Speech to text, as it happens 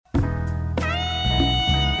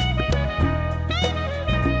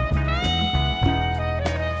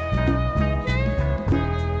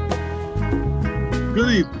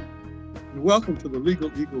Good evening, and welcome to the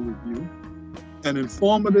Legal Eagle Review, an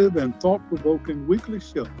informative and thought-provoking weekly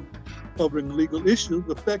show covering legal issues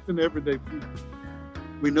affecting everyday people.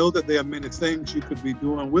 We know that there are many things you could be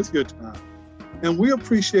doing with your time, and we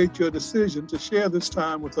appreciate your decision to share this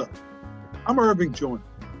time with us. I'm Irving Joyner.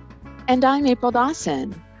 And I'm April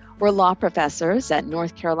Dawson. We're law professors at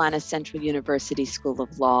North Carolina Central University School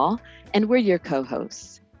of Law, and we're your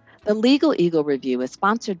co-hosts. The Legal Eagle Review is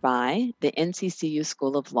sponsored by the NCCU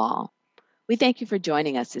School of Law. We thank you for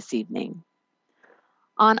joining us this evening.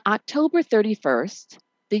 On October 31st,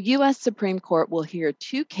 the U.S. Supreme Court will hear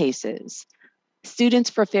two cases,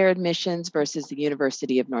 Students for Fair Admissions versus the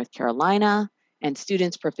University of North Carolina and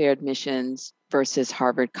Students for Fair Admissions versus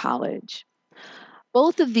Harvard College.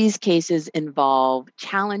 Both of these cases involve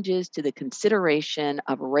challenges to the consideration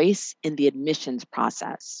of race in the admissions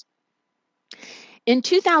process. In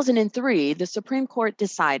 2003, the Supreme Court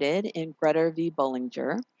decided in Grutter v.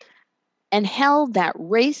 Bollinger and held that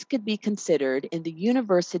race could be considered in the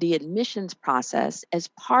university admissions process as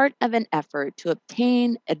part of an effort to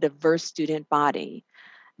obtain a diverse student body.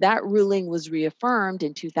 That ruling was reaffirmed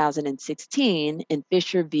in 2016 in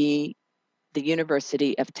Fisher v. the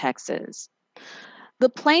University of Texas. The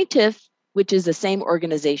plaintiff, which is the same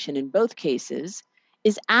organization in both cases,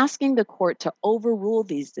 is asking the court to overrule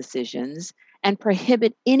these decisions and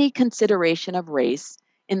prohibit any consideration of race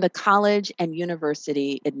in the college and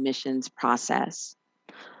university admissions process.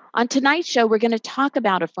 On tonight's show, we're going to talk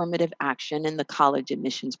about affirmative action in the college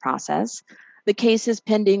admissions process, the cases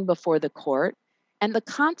pending before the court, and the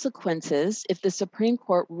consequences if the Supreme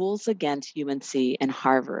Court rules against UNC and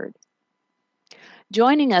Harvard.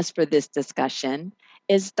 Joining us for this discussion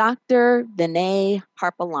is Dr. Vinay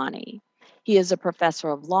Harpalani. He is a professor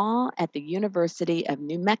of law at the University of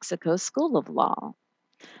New Mexico School of Law.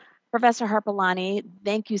 Professor Harpalani,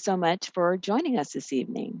 thank you so much for joining us this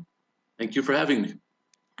evening. Thank you for having me.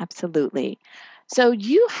 Absolutely. So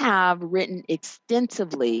you have written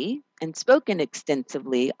extensively and spoken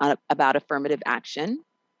extensively about affirmative action,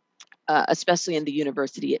 especially in the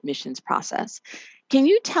university admissions process. Can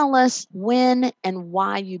you tell us when and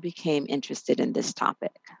why you became interested in this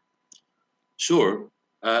topic? Sure.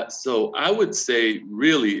 So I would say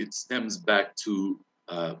really it stems back to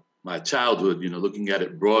my childhood, looking at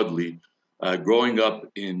it broadly, growing up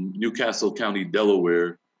in Newcastle County,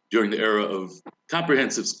 Delaware, during the era of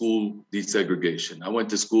comprehensive school desegregation. I went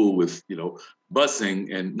to school with,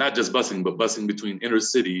 busing, and not just busing, but busing between inner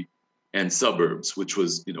city and suburbs, which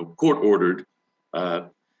was, court ordered.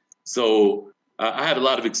 So I had a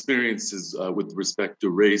lot of experiences with respect to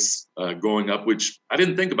race growing up, which I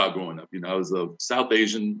didn't think about growing up. I was a South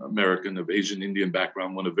Asian American of Asian Indian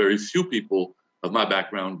background, one of very few people of my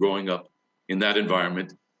background growing up in that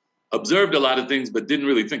environment. Observed a lot of things, but didn't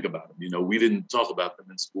really think about them. We didn't talk about them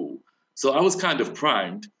in school. So I was kind of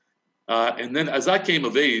primed. And then as I came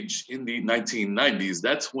of age in the 1990s,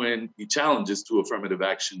 that's when the challenges to affirmative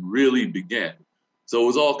action really began. So it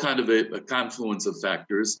was all kind of a confluence of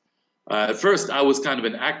factors. At first, I was kind of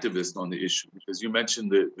an activist on the issue because you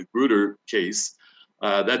mentioned the Grutter case.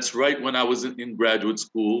 That's right when I was in graduate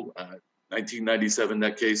school. 1997,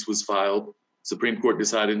 that case was filed. Supreme Court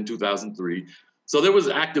decided in 2003. So there was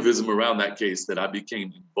activism around that case that I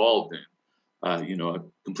became involved in. I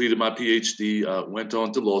completed my PhD, went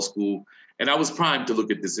on to law school, and I was primed to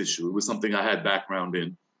look at this issue. It was something I had background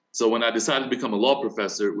in. So when I decided to become a law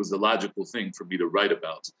professor, it was the logical thing for me to write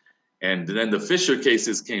about. And then the Fisher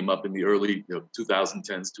cases came up in the early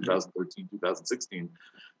 2010s, 2013, 2016.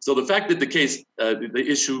 So the fact that the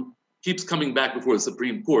issue keeps coming back before the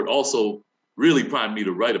Supreme Court also really primed me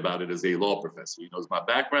to write about it as a law professor. It's my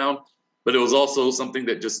background, but it was also something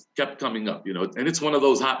that just kept coming up, and it's one of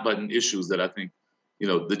those hot button issues that I think,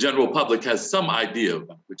 the general public has some idea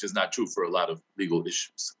about, which is not true for a lot of legal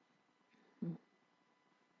issues.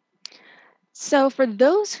 So for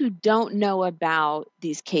those who don't know about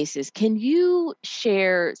these cases, can you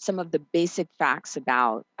share some of the basic facts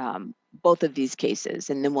about both of these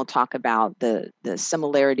cases? And then we'll talk about the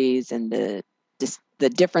similarities and the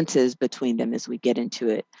differences between them as we get into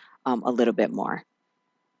it a little bit more.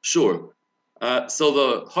 Sure. So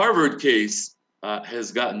the Harvard case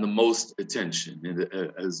has gotten the most attention.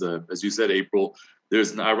 And as you said, April,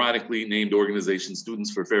 there's an ironically named organization,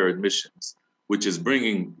 Students for Fair Admissions, which is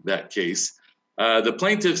bringing that case. The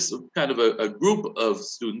plaintiffs, kind of a group of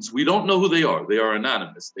students, we don't know who they are. They are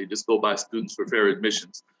anonymous. They just go by Students for Fair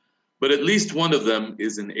Admissions. But at least one of them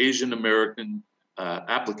is an Asian American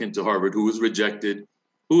applicant to Harvard who was rejected,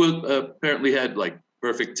 who apparently had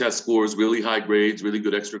perfect test scores, really high grades, really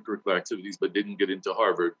good extracurricular activities, but didn't get into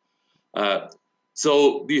Harvard.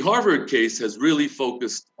 So the Harvard case has really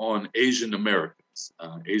focused on Asian Americans.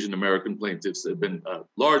 Asian American plaintiffs have been a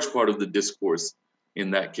large part of the discourse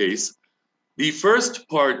in that case. The first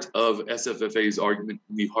part of SFFA's argument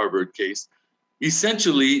in the Harvard case,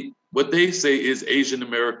 essentially what they say is Asian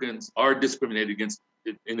Americans are discriminated against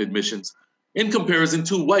in admissions in comparison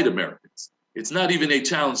to white Americans. It's not even a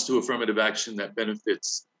challenge to affirmative action that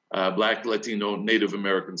benefits Black, Latino, Native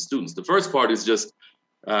American students. The first part is just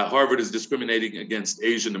Harvard is discriminating against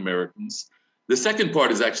Asian Americans. The second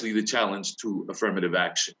part is actually the challenge to affirmative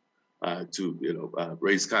action, to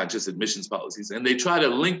race-conscious admissions policies, and they try to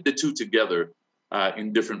link the two together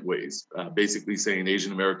in different ways. Basically, saying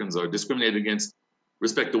Asian Americans are discriminated against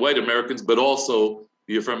respect to white Americans, but also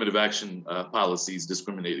the affirmative action policies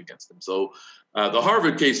discriminate against them. So the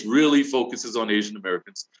Harvard case really focuses on Asian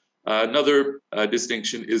Americans. Another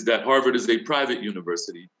distinction is that Harvard is a private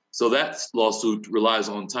university. So that lawsuit relies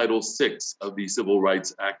on Title VI of the Civil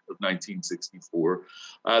Rights Act of 1964.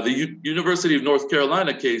 The University of North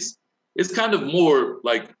Carolina case is kind of more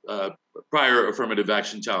like prior affirmative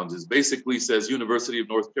action challenges. Basically says University of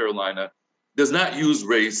North Carolina does not use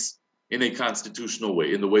race in a constitutional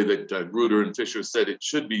way, in the way that Grutter and Fisher said it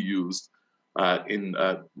should be used in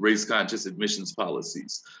race-conscious admissions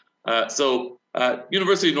policies.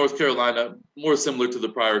 University of North Carolina, more similar to the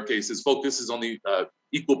prior cases, focuses on the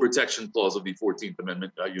Equal Protection Clause of the 14th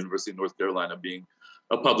Amendment, University of North Carolina being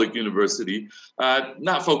a public university,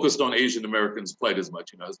 not focused on Asian Americans quite as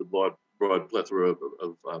much, as the broad plethora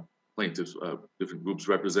of plaintiffs, different groups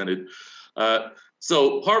represented.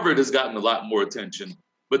 So Harvard has gotten a lot more attention,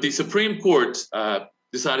 but the Supreme Court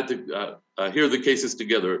decided to hear the cases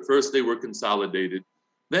together. At first, they were consolidated.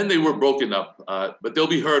 Then they were broken up, but they'll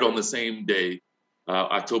be heard on the same day,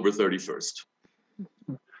 October 31st.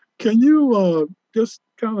 Can you just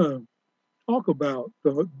kind of talk about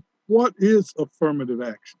what is affirmative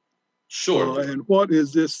action? Sure. And what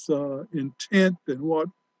is this intent, and what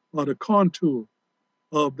are the contours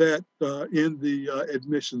of that in the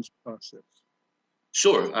admissions process?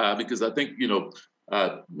 Sure, because I think,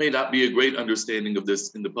 may not be a great understanding of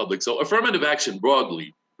this in the public. So affirmative action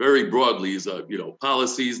broadly, very broadly, is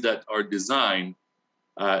policies that are designed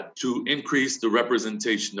to increase the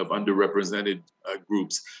representation of underrepresented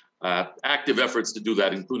groups. Active efforts to do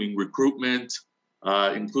that, including recruitment,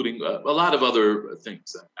 including a lot of other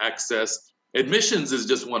things, access. Admissions is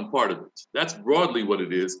just one part of it. That's broadly what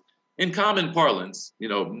it is. In common parlance,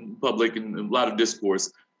 public and a lot of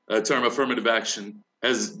discourse, term affirmative action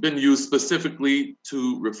has been used specifically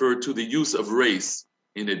to refer to the use of race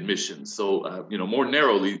in admissions. So, more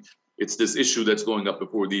narrowly, it's this issue that's going up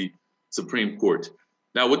before the Supreme Court.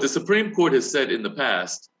 Now, what the Supreme Court has said in the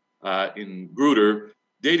past, in Grutter,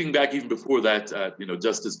 dating back even before that,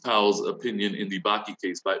 Justice Powell's opinion in the Bakke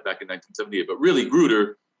case back in 1978, but really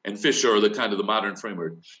Grutter and Fisher are the modern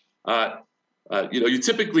framework. You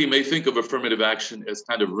typically may think of affirmative action as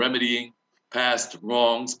kind of remedying past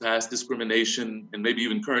wrongs, past discrimination, and maybe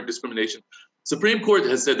even current discrimination. Supreme Court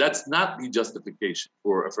has said that's not the justification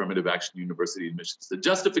for affirmative action university admissions. The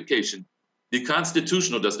justification, the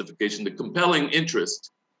constitutional justification, the compelling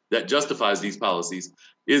interest that justifies these policies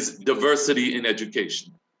is diversity in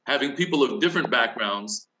education. Having people of different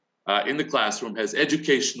backgrounds in the classroom has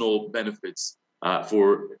educational benefits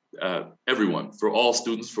for everyone, for all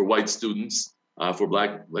students, for white students, for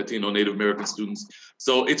Black, Latino, Native American students.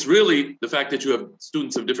 So it's really the fact that you have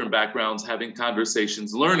students of different backgrounds having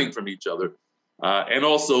conversations, learning from each other. And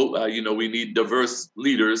also, we need diverse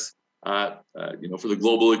leaders, for the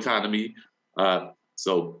global economy.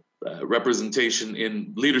 So representation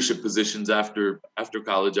in leadership positions after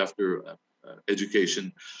college, after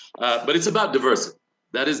education. But it's about diversity.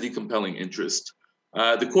 That is the compelling interest.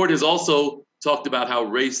 The court has also talked about how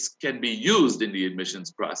race can be used in the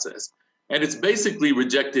admissions process. And it's basically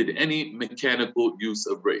rejected any mechanical use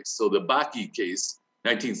of race. So the Bakke case,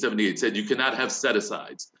 1978, said you cannot have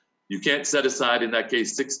set-asides. You can't set aside, in that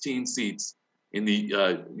case, 16 seats in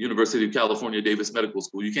the University of California, Davis Medical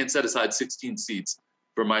School. You can't set aside 16 seats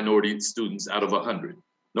for minority students out of 100.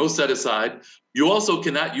 No set aside. You also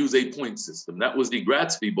cannot use a point system. That was the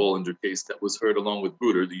Gratz v. Bollinger case that was heard along with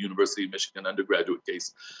Grutter, the University of Michigan undergraduate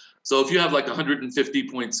case. So if you have like a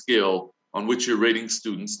 150-point scale on which you're rating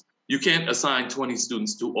students, you can't assign 20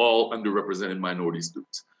 students to all underrepresented minority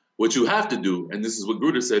students. What you have to do, and this is what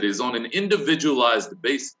Grutter said, is on an individualized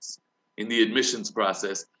basis in the admissions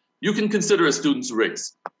process, you can consider a student's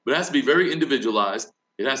race, but it has to be very individualized.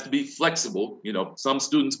 It has to be flexible. Some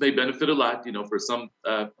students may benefit a lot. For some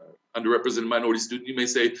underrepresented minority student, you may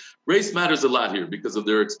say race matters a lot here because of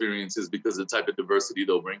their experiences, because of the type of diversity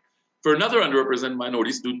they'll bring. for another underrepresented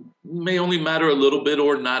minority student may only matter a little bit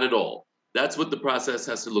or not at all. That's what the process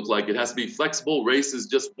has to look like. It has to be flexible. Race is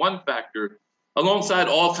just one factor alongside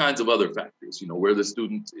all kinds of other factors, where the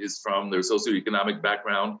student is from, their socioeconomic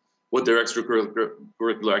background, what their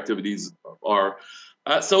extracurricular activities are.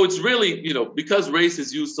 So it's really, because race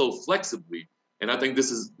is used so flexibly, and I think this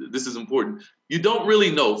is important, you don't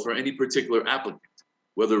really know for any particular applicant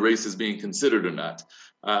whether race is being considered or not.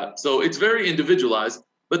 So it's very individualized,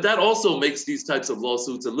 but that also makes these types of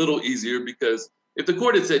lawsuits a little easier, because if the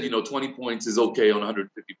court had said, 20 points is okay on a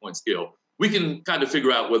 150-point scale, we can kind of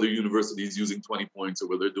figure out whether university is using 20 points or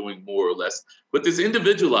whether they're doing more or less. But this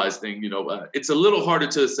individualized thing, it's a little harder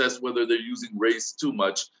to assess whether they're using race too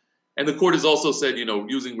much. And the court has also said,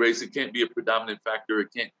 using race, it can't be a predominant factor. It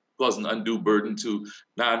can't cause an undue burden to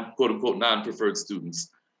quote unquote, non-preferred students.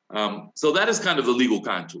 So that is kind of the legal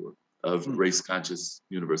contour of race-conscious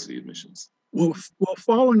university admissions. Well,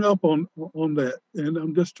 following up on that, and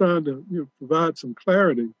I'm just trying to provide some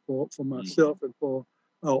clarity for myself and for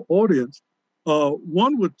our audience.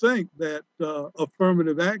 One would think that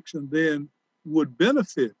affirmative action then would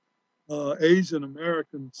benefit Asian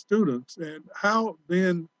American students, and how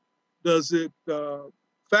then does it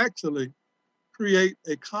factually create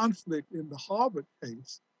a conflict in the Harvard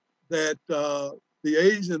case that the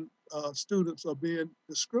Asian students are being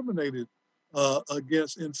discriminated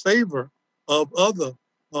against in favor of other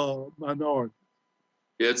minorities?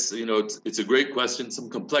 It's a great question, some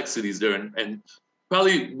complexities there, and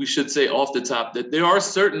probably we should say off the top that there are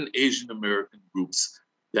certain Asian American groups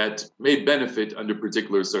that may benefit under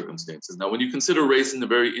particular circumstances. Now, when you consider race in a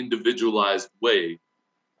very individualized way,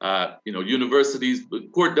 universities, the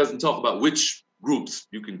court doesn't talk about which groups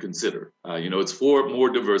you can consider. It's for more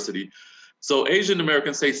diversity. So Asian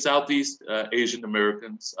Americans, say Southeast Asian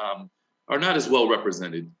Americans, are not as well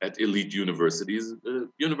represented at elite universities.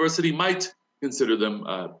 University might consider them,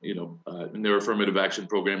 in their affirmative action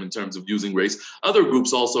program in terms of using race. Other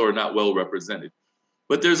groups also are not well represented.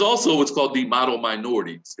 But there's also what's called the model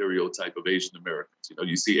minority stereotype of Asian Americans.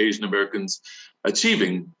 You see Asian Americans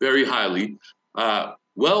achieving very highly,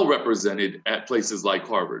 well represented at places like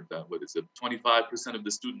Harvard. 25% of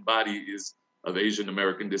the student body is of Asian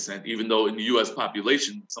American descent, even though in the U.S.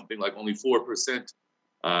 population, something like only 4%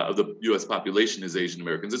 of the U.S. population is Asian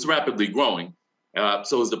Americans. It's rapidly growing.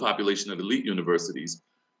 So is the population at elite universities.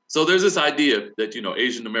 So there's this idea that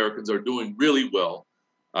Asian Americans are doing really well,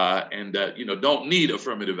 and that don't need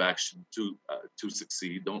affirmative action to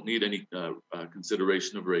succeed, don't need any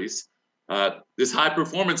consideration of race. This high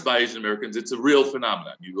performance by Asian Americans, it's a real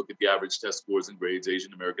phenomenon. You look at the average test scores and grades,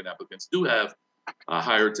 Asian American applicants do have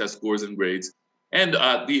higher test scores and grades, and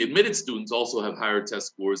the admitted students also have higher test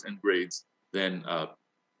scores and grades than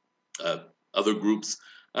other groups.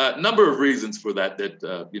 Number of reasons for that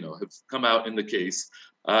have come out in the case.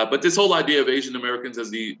 But this whole idea of Asian Americans as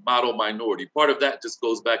the model minority, part of that just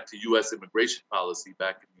goes back to U.S. immigration policy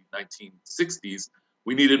back in the 1960s.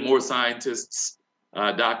 We needed more scientists,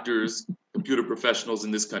 doctors, computer professionals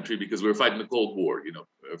in this country because we were fighting the Cold War,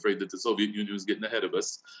 afraid that the Soviet Union was getting ahead of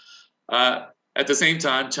us. At the same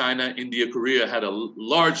time, China, India, Korea had a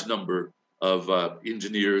large number of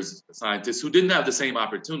engineers, scientists who didn't have the same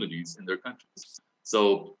opportunities in their countries.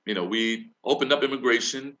 So, we opened up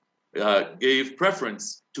immigration, gave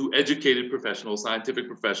preference to educated professionals, scientific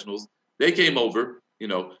professionals. They came over,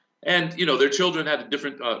 and, their children had a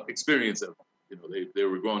different experience of them. They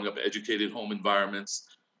were growing up in educated home environments,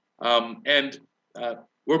 and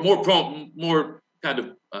were more kind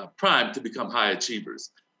of primed to become high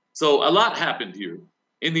achievers. So a lot happened here.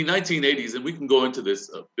 In the 1980s, and we can go into this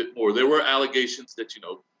a bit more, there were allegations that,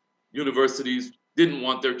 universities didn't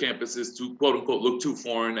want their campuses to, quote unquote, look too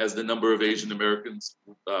foreign as the number of Asian Americans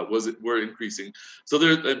were increasing. So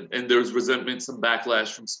there's resentment, some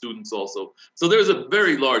backlash from students also. So there's a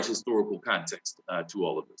very large historical context to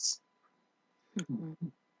all of this.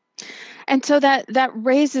 And so that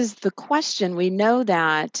raises the question. We know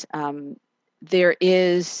that there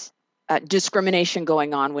is discrimination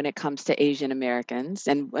going on when it comes to Asian Americans,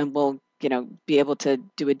 and we'll be able to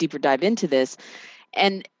do a deeper dive into this.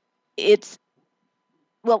 And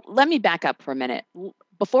let me back up for a minute.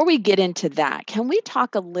 Before we get into that, can we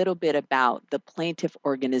talk a little bit about the plaintiff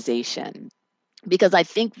organization? Because I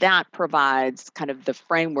think that provides kind of the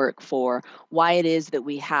framework for why it is that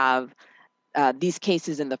we have these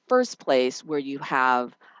cases in the first place, where you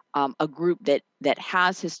have a group that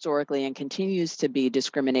has historically and continues to be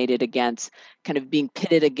discriminated against, kind of being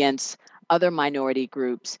pitted against other minority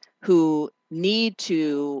groups who need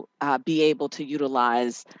to be able to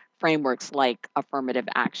utilize frameworks like affirmative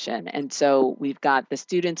action. And so we've got the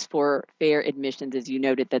Students for Fair Admissions, as you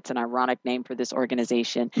noted, that's an ironic name for this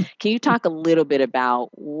organization. Can you talk a little bit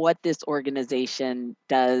about what this organization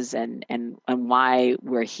does and why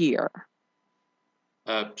we're here?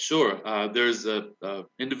 Sure. There's an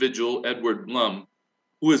individual, Edward Blum,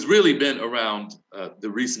 who has really been around the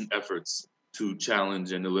recent efforts to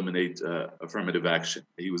challenge and eliminate affirmative action.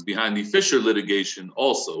 He was behind the Fisher litigation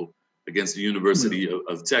also against the University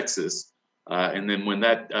of Texas. And then when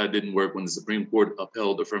that didn't work, when the Supreme Court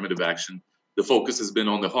upheld affirmative action, the focus has been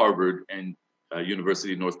on the Harvard and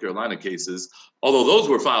University of North Carolina cases, although those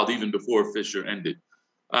were filed even before Fisher ended.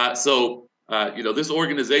 This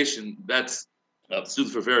organization, that's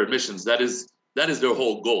Students for Fair Admissions, that is their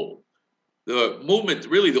whole goal. The movement,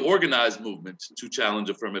 really the organized movement to challenge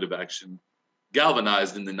affirmative action,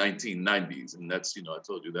 galvanized in the 1990s. And that's, I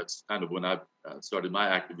told you, that's kind of when I started my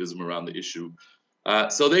activism around the issue.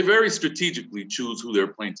 So they very strategically choose who their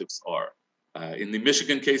plaintiffs are. In the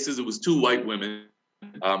Michigan cases, it was 2 white women,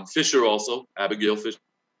 Fisher also, Abigail Fisher.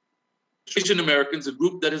 Asian Americans, a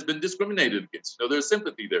group that has been discriminated against. There's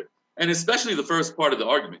sympathy there. And especially the first part of the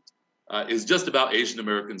argument is just about Asian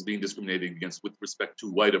Americans being discriminated against with respect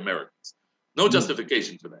to white Americans. No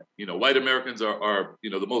justification for that. White Americans are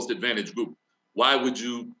the most advantaged group. Why would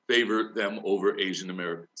you favor them over Asian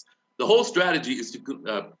Americans? The whole strategy is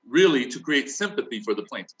to really to create sympathy for the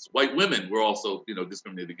plaintiffs. White women were also,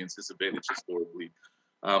 discriminated against, disadvantaged historically.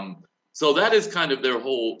 So that is kind of their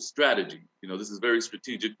whole strategy. This is very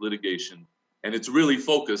strategic litigation, and it's really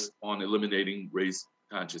focused on eliminating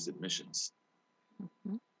race-conscious admissions.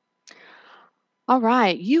 Mm-hmm. All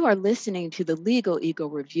right, you are listening to the Legal Eagle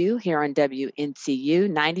Review here on WNCU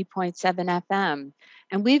 90.7 FM.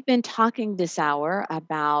 And we've been talking this hour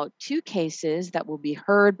about 2 cases that will be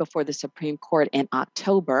heard before the Supreme Court in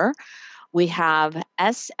October. We have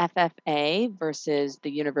SFFA versus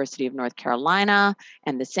the University of North Carolina,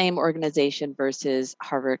 and the same organization versus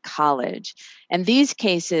Harvard College. And these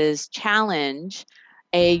cases challenge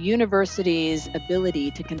a university's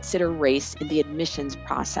ability to consider race in the admissions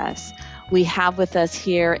process. We have with us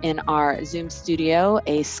here in our Zoom studio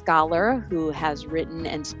a scholar who has written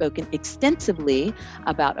and spoken extensively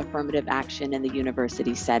about affirmative action in the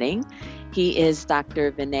university setting. He is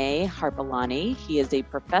Dr. Vinay Harpalani. He is a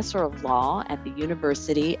professor of law at the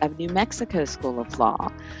University of New Mexico School of Law.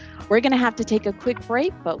 We're going to have to take a quick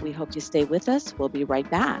break, but we hope you stay with us. We'll be right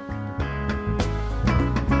back.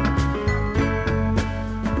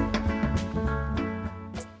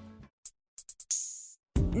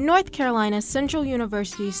 North Carolina Central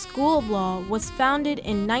University School of Law was founded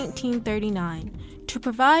in 1939 to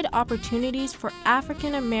provide opportunities for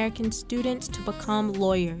African American students to become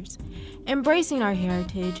lawyers. Embracing our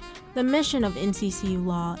heritage, the mission of NCCU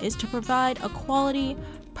Law is to provide a quality,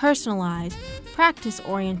 personalized,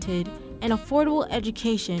 practice-oriented, and affordable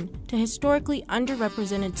education to historically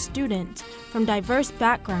underrepresented students from diverse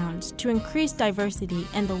backgrounds to increase diversity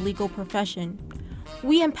in the legal profession.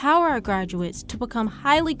 We empower our graduates to become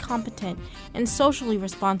highly competent and socially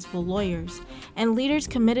responsible lawyers and leaders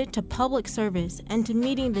committed to public service and to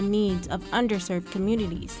meeting the needs of underserved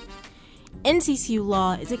communities. NCCU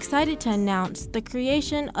Law is excited to announce the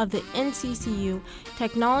creation of the NCCU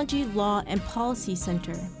Technology, Law, and Policy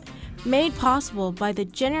Center, made possible by the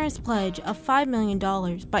generous pledge of $5 million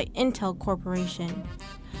by Intel Corporation.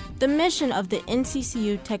 The mission of the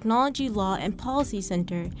NCCU Technology, Law, and Policy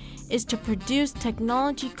Center is to produce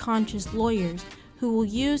technology-conscious lawyers who will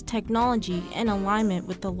use technology in alignment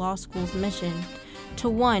with the law school's mission to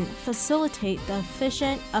 1. Facilitate the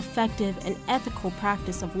efficient, effective, and ethical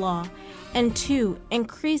practice of law, and 2.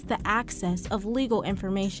 Increase the access of legal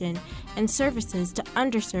information and services to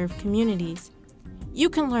underserved communities. You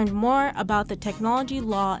can learn more about the Technology,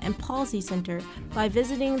 Law, and Policy Center by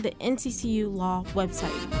visiting the NCCU Law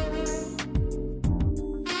website.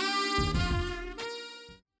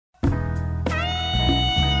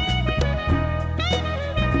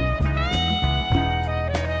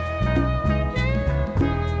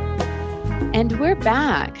 And we're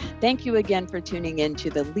back. Thank you again for tuning in to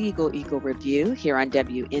the Legal Eagle Review here on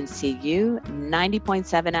WNCU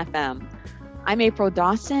 90.7 FM. I'm April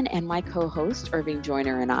Dawson, and my co-host, Irving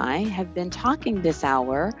Joyner, and I have been talking this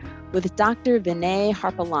hour with Dr. Vinay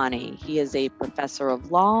Harpalani. He is a professor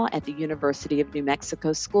of law at the University of New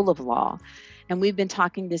Mexico School of Law. And we've been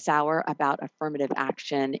talking this hour about affirmative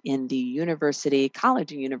action in the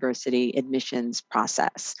college and university admissions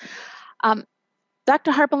process.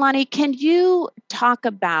 Dr. Harpalani, can you talk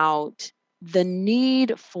about the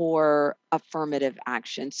need for affirmative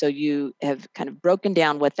action? So you have kind of broken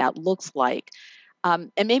down what that looks like.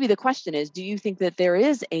 And maybe the question is, do you think that there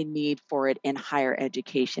is a need for it in higher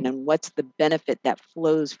education, and what's the benefit that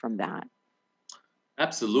flows from that?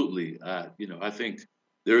 Absolutely. I think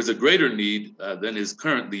there is a greater need than is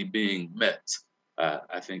currently being met.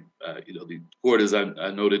 I think, the court, as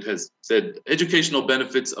I noted, has said educational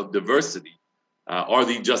benefits of diversity are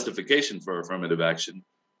the justification for affirmative action.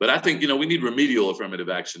 But I think, we need remedial affirmative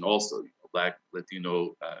action also. Black,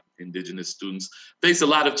 Latino, Indigenous students face a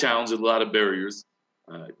lot of challenges, a lot of barriers.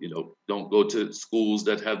 Don't go to schools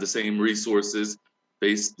that have the same resources,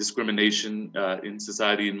 face discrimination in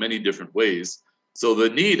society in many different ways. So the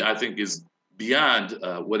need, I think, is beyond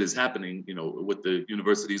what is happening, what the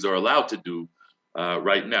universities are allowed to do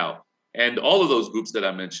right now. And all of those groups that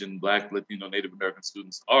I mentioned, Black, Latino, Native American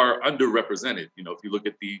students, are underrepresented. If you look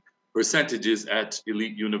at the percentages at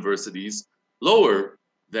elite universities, lower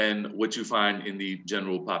than what you find in the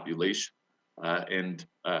general population.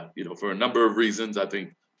 For a number of reasons, I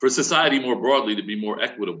think for society more broadly to be more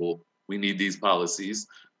equitable, we need these policies.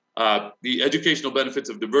 The educational benefits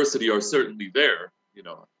of diversity are certainly there,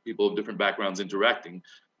 people of different backgrounds interacting.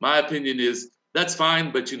 My opinion is that's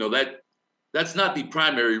fine, but that's not the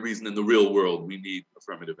primary reason in the real world we need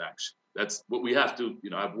affirmative action. That's what we have to,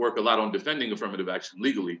 I've worked a lot on defending affirmative action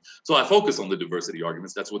legally. So I focus on the diversity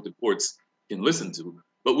arguments. That's what the courts can listen to.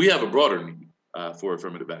 But we have a broader need for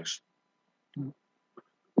affirmative action.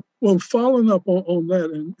 Well, following up on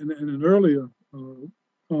that, in an earlier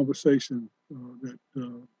conversation that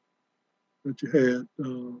you had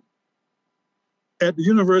at the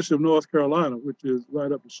University of North Carolina, which is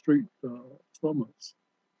right up the street from us,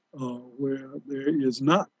 where there is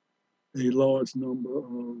not a large number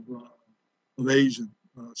of Asian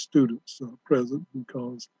students present,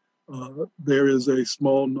 because there is a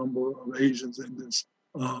small number of Asians in this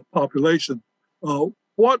population.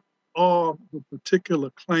 What are the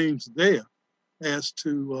particular claims there as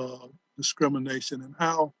to discrimination, and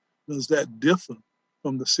how does that differ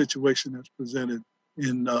from the situation that's presented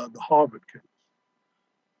in the Harvard case?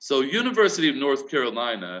 So, University of North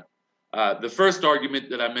Carolina, the first argument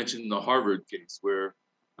that I mentioned in the Harvard case, where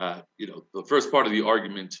the first part of the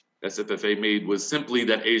argument SFFA made was simply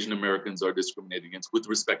that Asian Americans are discriminated against with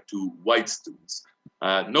respect to white students.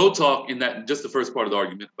 No talk in that, just the first part of the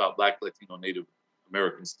argument, about Black, Latino, Native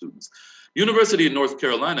American students. University of North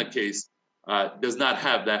Carolina case does not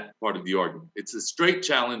have that part of the argument. It's a straight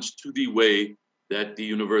challenge to the way that the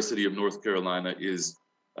University of North Carolina is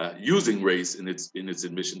using race in its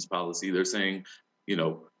admissions policy. They're saying,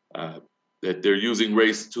 that they're using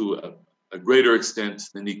race to a greater extent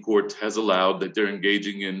than the court has allowed, that they're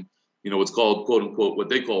engaging in, what's called, quote unquote, what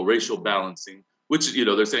they call racial balancing, which,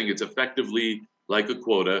 they're saying it's effectively like a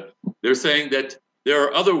quota. They're saying that there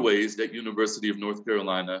are other ways that University of North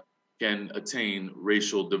Carolina can attain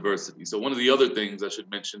racial diversity. So one of the other things I should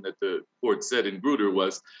mention that the court said in Grutter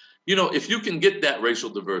was, if you can get that racial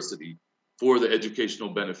diversity for the educational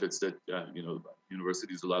benefits that,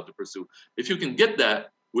 university is allowed to pursue, if you can get that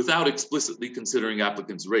without explicitly considering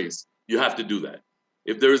applicants' race, you have to do that.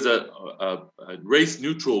 If there's a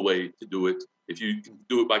race-neutral way to do it, if you can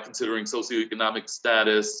do it by considering socioeconomic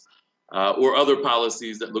status or other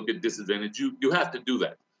policies that look at disadvantage, you have to do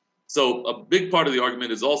that. So a big part of the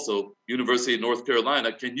argument is also University of North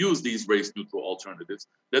Carolina can use these race-neutral alternatives,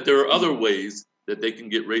 that there are other ways that they can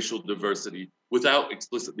get racial diversity without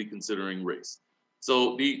explicitly considering race.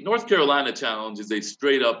 So the North Carolina challenge is a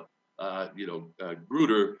straight-up,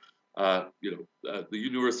 Grutter. The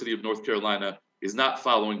University of North Carolina is not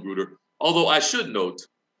following Grutter. Although I should note,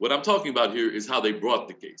 what I'm talking about here is how they brought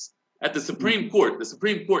the case. At the Supreme Court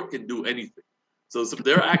can do anything. So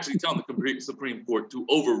they're actually telling the Supreme Court to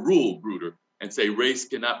overrule Grutter and say race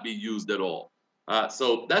cannot be used at all.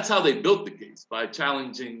 So that's how they built the case, by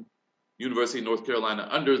challenging University of North Carolina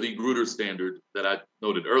under the Grutter standard that I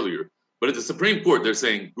noted earlier. But at the Supreme Court, they're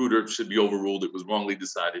saying Grutter should be overruled. It was wrongly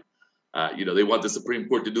decided. They want the Supreme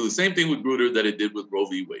Court to do the same thing with Grutter that it did with Roe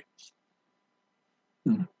v. Wade.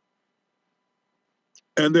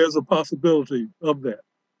 And there's a possibility of that.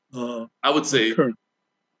 I would say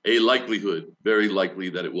a likelihood, very likely,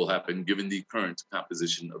 that it will happen given the current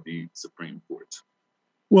composition of the Supreme Court.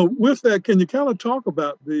 Well, with that, can you kind of talk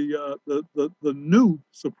about the new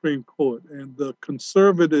Supreme Court and the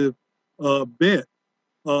conservative bent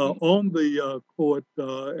on the court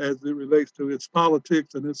as it relates to its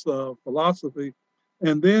politics and its philosophy?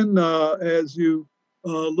 And then as you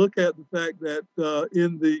look at the fact that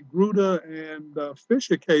in the Grutter and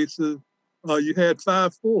Fisher cases, you had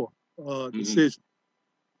 5-4 decisions.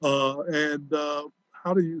 And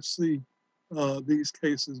how do you see these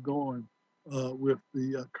cases going with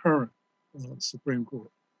the current Supreme Court?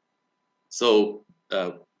 So,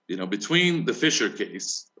 between the Fisher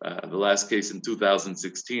case, the last case in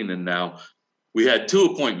 2016, and now, we had two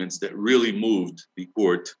appointments that really moved the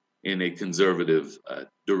court in a conservative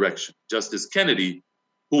direction. Justice Kennedy,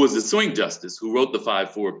 who was the swing justice who wrote the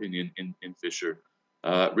 5-4 opinion in Fisher,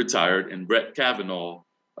 retired, and Brett Kavanaugh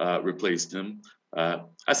replaced him.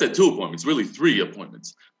 I said two appointments, really three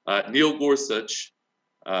appointments. Neil Gorsuch,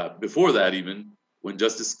 before that even, when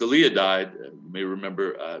Justice Scalia died, you may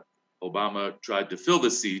remember Obama tried to fill the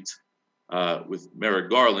seat with Merrick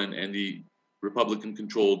Garland, and the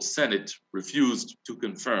Republican-controlled Senate refused to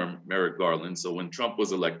confirm Merrick Garland. So when Trump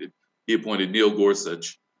was elected, he appointed Neil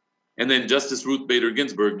Gorsuch. And then Justice Ruth Bader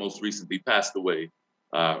Ginsburg most recently passed away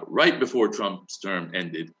right before Trump's term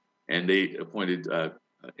ended, and they appointed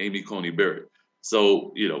Amy Coney Barrett.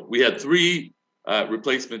 So, we had three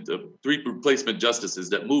replacement justices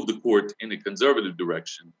that moved the court in a conservative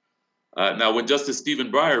direction. Now, when Justice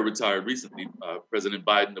Stephen Breyer retired recently, President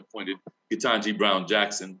Biden appointed Ketanji Brown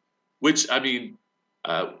Jackson, which,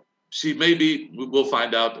 she may be, we'll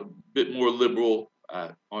find out, a bit more liberal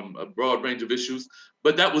on a broad range of issues,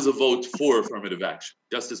 but that was a vote for affirmative action.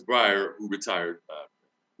 Justice Breyer, who retired,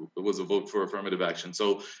 was a vote for affirmative action.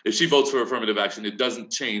 So if she votes for affirmative action, it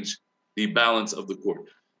doesn't change the balance of the court.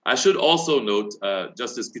 I should also note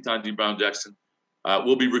Justice Ketanji Brown Jackson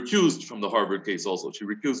will be recused from the Harvard case also. She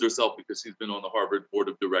recused herself because she's been on the Harvard Board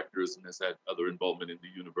of Directors and has had other involvement in the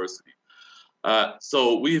university.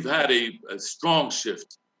 So we've had a strong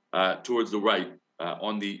shift towards the right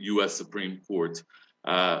on the U.S. Supreme Court.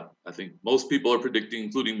 I think most people are predicting,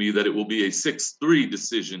 including me, that it will be a 6-3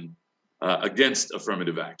 decision against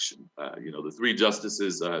affirmative action. The three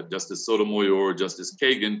justices, Justice Sotomayor, Justice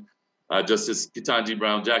Kagan, Justice Ketanji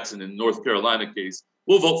Brown Jackson in North Carolina case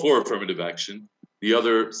will vote for affirmative action. The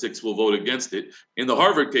other 6 will vote against it. In the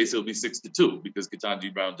Harvard case, it'll be 6-2 because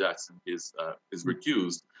Ketanji Brown Jackson is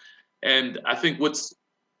recused. And I think what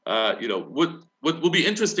will be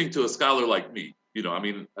interesting to a scholar like me,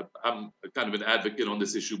 I'm kind of an advocate on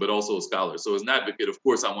this issue, but also a scholar. So as an advocate, of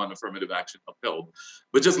course, I want affirmative action upheld.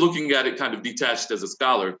 But just looking at it kind of detached as a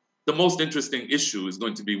scholar, the most interesting issue is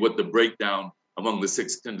going to be what the breakdown among the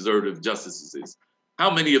 6 conservative justices is. How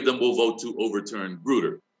many of them will vote to overturn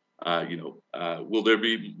Grutter? Will there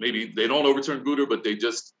be, maybe they don't overturn Grutter, but they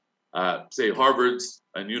just say Harvard's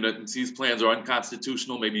and UNC's plans are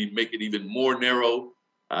unconstitutional, maybe make it even more narrow,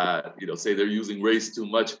 say they're using race too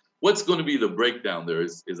much. What's going to be the breakdown there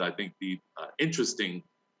is I think, the interesting,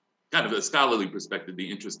 kind of a scholarly perspective, the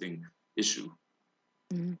interesting issue.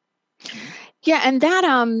 Mm-hmm. Yeah, and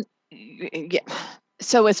that,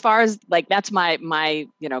 so as far as that's my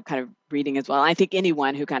kind of reading as well. I think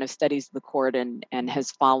anyone who kind of studies the court and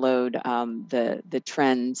has followed the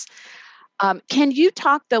trends. Can you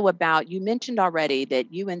talk though about, you mentioned already that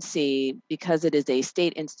UNC, because it is a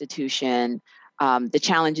state institution, the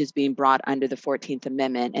challenge is being brought under the 14th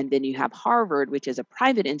Amendment, and then you have Harvard, which is a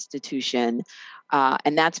private institution,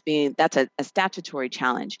 and that's a statutory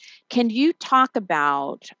challenge. Can you talk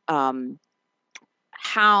about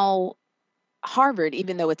how Harvard,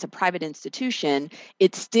 even though it's a private institution,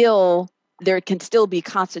 there can still be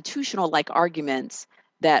constitutional arguments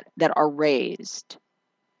that are raised?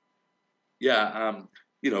 Yeah,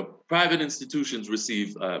 private institutions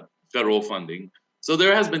receive federal funding. So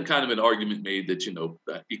there has been kind of an argument made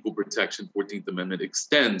that, equal protection, 14th Amendment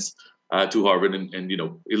extends to Harvard, and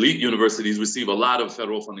elite universities receive a lot of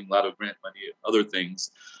federal funding, a lot of grant money, other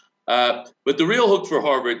things. But the real hook for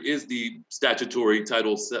Harvard is the statutory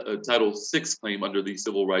Title VI claim under the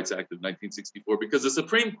Civil Rights Act of 1964, because the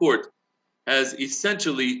Supreme Court has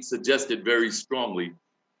essentially suggested very strongly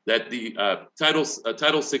that the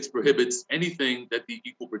Title VI prohibits anything that the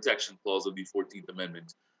Equal Protection Clause of the 14th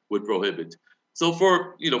Amendment would prohibit. So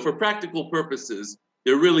for practical purposes,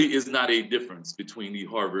 there really is not a difference between the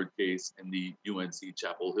Harvard case and the UNC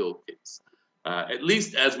Chapel Hill case, at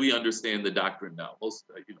least as we understand the doctrine now.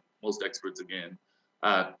 Most experts, again,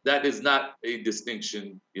 that is not a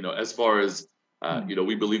distinction. As far as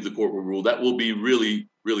we believe the court will rule, that will be really,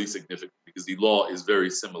 really significant because the law is very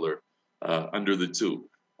similar under the two.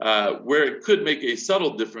 Where it could make a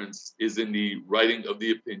subtle difference is in the writing of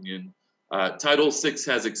the opinion. Title VI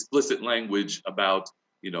has explicit language about,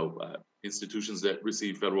 institutions that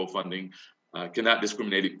receive federal funding cannot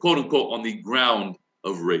discriminate, quote unquote, on the ground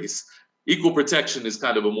of race. Equal protection is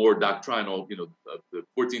kind of a more doctrinal, the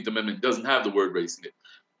 14th Amendment doesn't have the word race in it.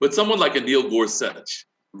 But someone like a Neil Gorsuch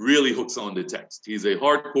really hooks on the text. He's a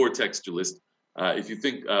hardcore textualist. If you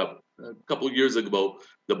think a couple of years ago,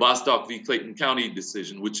 the Bostock v. Clayton County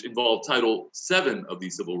decision, which involved Title VII of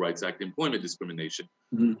the Civil Rights Act, employment discrimination.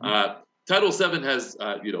 Mm-hmm. Title VII has,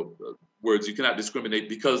 words, you cannot discriminate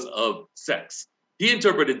because of sex. He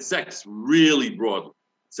interpreted sex really broadly.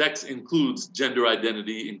 Sex includes gender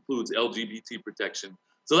identity, includes LGBT protection.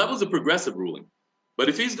 So that was a progressive ruling. But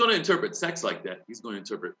if he's going to interpret sex like that, he's going to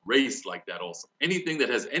interpret race like that also. Anything that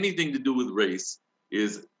has anything to do with race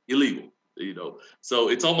is illegal, you know. So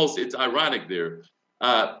it's ironic there.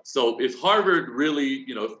 So if Harvard really,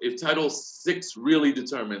 you know, if Title VI really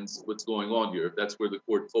determines what's going on here, if that's where the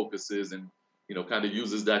court focuses and, you know, kind of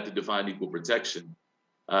uses that to define equal protection,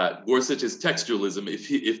 Gorsuch's textualism,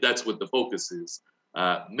 if that's what the focus is,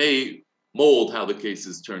 may mold how the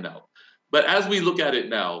cases turn out. But as we look at it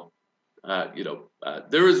now,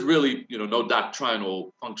 there is really, you know, no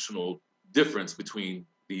doctrinal, functional difference between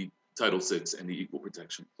the Title VI and the Equal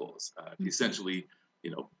Protection Clause. Essentially,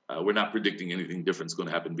 you know, we're not predicting anything different is going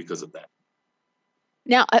to happen because of that.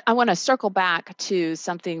 Now, I want to circle back to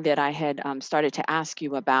something that I had started to ask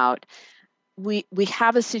you about. We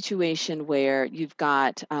have a situation where you've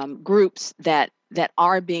got groups that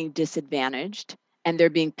are being disadvantaged and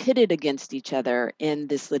they're being pitted against each other in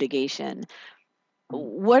this litigation.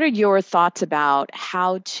 What are your thoughts about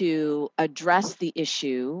how to address the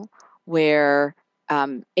issue where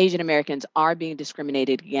Asian Americans are being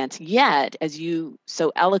discriminated against, yet, as you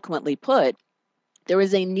so eloquently put, there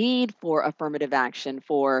is a need for affirmative action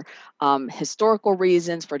for historical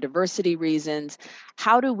reasons, for diversity reasons?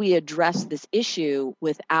 How do we address this issue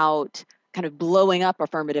without kind of blowing up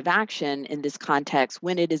affirmative action in this context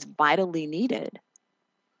when it is vitally needed?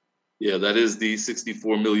 Yeah, that is the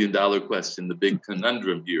 $64 million question, the big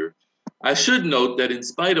conundrum here. I should note that in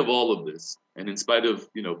spite of all of this, and in spite of,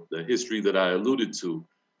 you know, the history that I alluded to,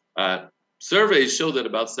 surveys show that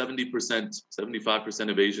about 70%,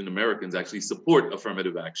 75% of Asian Americans actually support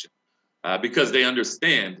affirmative action because they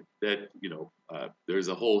understand that, you know, there's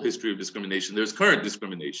a whole history of discrimination. There's current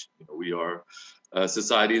discrimination. You know, we are a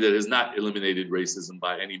society that has not eliminated racism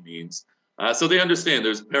by any means. So they understand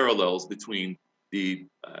there's parallels between the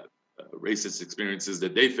racist experiences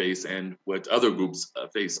that they face and what other groups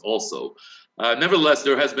face also. Nevertheless,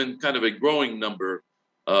 there has been kind of a growing number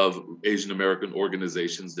of Asian American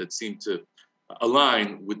organizations that seem to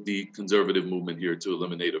align with the conservative movement here to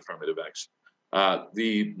eliminate affirmative action.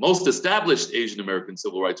 The most established Asian American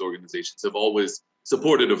civil rights organizations have always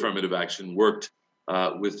supported affirmative action, worked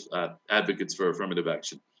with advocates for affirmative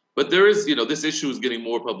action. But there is, you know, this issue is getting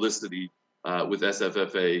more publicity with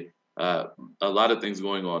SFFA, a lot of things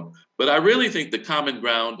going on. But I really think the common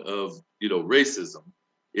ground of, you know, racism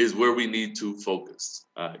is where we need to focus.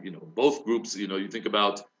 You know, both groups, you know, you think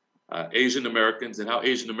about Asian Americans and how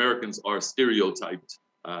Asian Americans are stereotyped.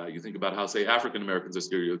 You think about how, say, African Americans are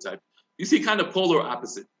stereotyped. You see kind of polar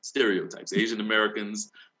opposite stereotypes. Asian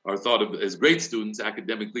Americans are thought of as great students,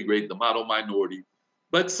 academically great, the model minority,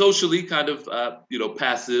 but socially kind of, you know,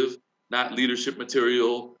 passive, not leadership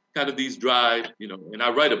material, kind of these dry, you know, and I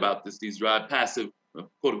write about this, these dry, passive,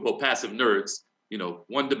 quote unquote, passive nerds, you know,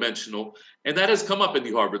 one-dimensional. And that has come up in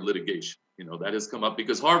the Harvard litigation. You know, that has come up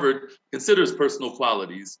because Harvard considers personal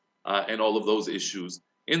qualities and all of those issues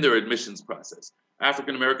in their admissions process.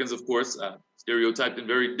 African Americans, of course, stereotyped in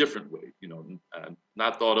very different way, you know,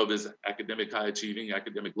 not thought of as academic high achieving,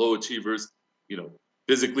 academic low achievers, you know,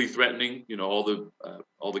 physically threatening, you know,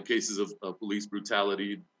 all the cases of police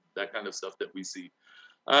brutality, that kind of stuff that we see.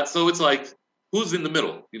 So it's like, who's in the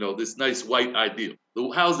middle? You know, this nice white ideal.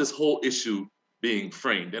 How's this whole issue being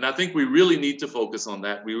framed? And I think we really need to focus on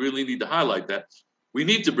that. We really need to highlight that. We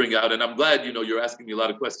need to bring out, and I'm glad, you know, you're asking me a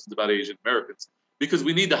lot of questions about Asian Americans, because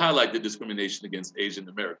we need to highlight the discrimination against Asian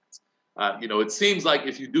Americans. You know, it seems like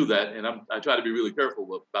if you do that, and I try to be really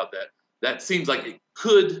careful about that, that seems like it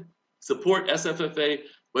could support SFFA,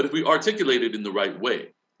 but if we articulate it in the right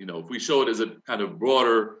way, you know, if we show it as a kind of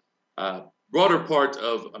broader part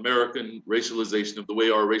of American racialization of the way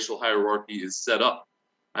our racial hierarchy is set up,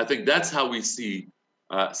 I think that's how we see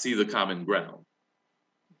the common ground.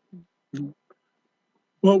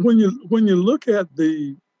 Well, when you look at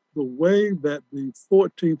the way that the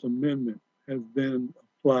 14th Amendment has been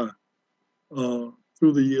applied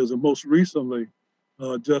through the years, and most recently,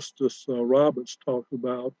 Justice Roberts talked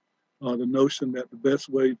about the notion that the best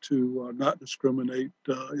way to not discriminate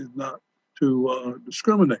is not to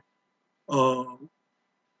discriminate.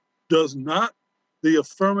 Does not the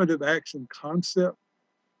affirmative action concept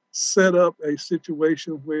set up a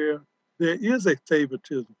situation where there is a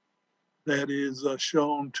favoritism that is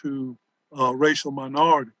shown to racial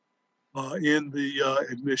minority in the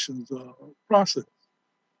admissions process?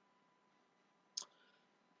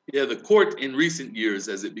 Yeah, the court in recent years,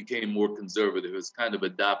 as it became more conservative, has kind of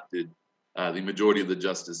adopted the majority of the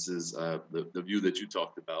justices, the view that you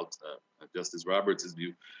talked about, Justice Roberts'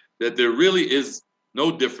 view, that there really is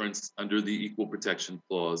no difference under the Equal Protection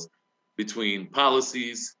Clause between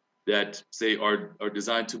policies that say are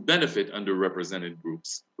designed to benefit underrepresented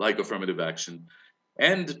groups, like affirmative action,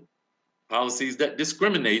 and policies that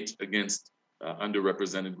discriminate against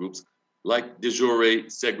underrepresented groups, like de jure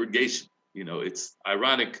segregation. It's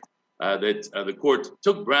ironic that the court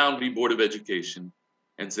took Brown v. Board of Education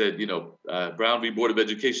and said, Brown v. Board of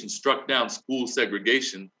Education struck down school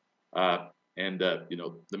segregation.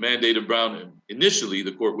 The mandate of Brown, initially,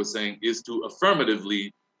 the court was saying, is to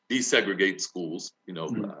affirmatively desegregate schools,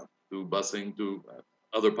 through busing, through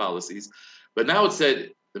other policies. But now it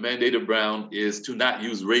said the mandate of Brown is to not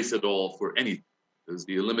use race at all for anything. There's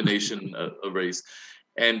the elimination of race.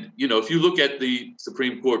 And, if you look at the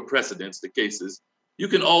Supreme Court precedents, the cases, you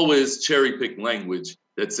can always cherry pick language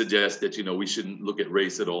that suggests that, we shouldn't look at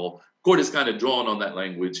race at all. Court has kind of drawn on that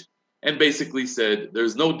language and basically said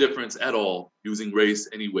there's no difference at all using race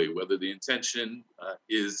anyway, whether the intention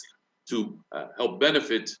is to help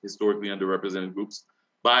benefit historically underrepresented groups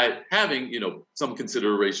by having, some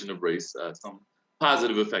consideration of race, some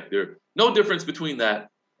positive effect there. No difference between that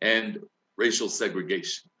and racial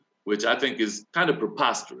segregation, which I think is kind of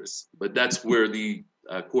preposterous, but that's where the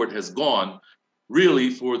court has gone really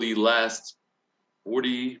for the last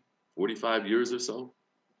 40, 45 years or so.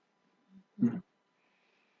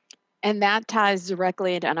 And that ties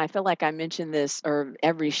directly into, and I feel like I mention this or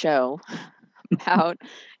every show about,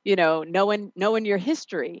 knowing your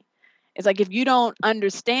history. It's like, if you don't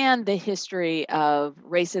understand the history of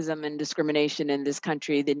racism and discrimination in this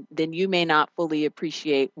country, then you may not fully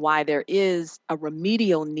appreciate why there is a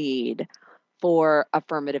remedial need for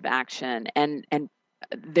affirmative action. And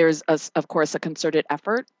there's, of course, a concerted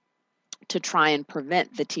effort to try and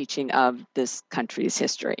prevent the teaching of this country's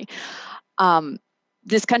history.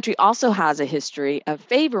 This country also has a history of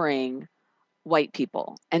favoring white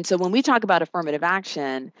people. And so when we talk about affirmative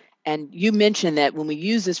action, and you mentioned that when we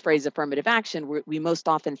use this phrase affirmative action, we most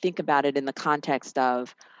often think about it in the context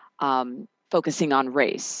of focusing on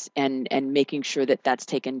race and making sure that that's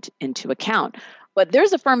taken into account. But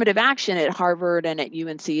there's affirmative action at Harvard and at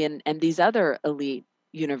UNC and these other elite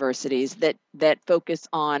universities that focus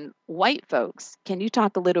on white folks. Can you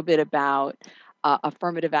talk a little bit about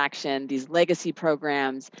affirmative action, these legacy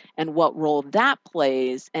programs, and what role that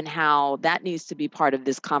plays and how that needs to be part of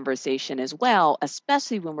this conversation as well,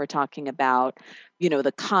 especially when we're talking about,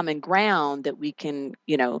 the common ground that we can,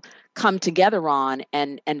 come together on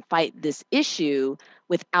and fight this issue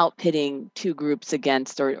without pitting two groups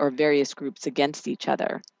against or various groups against each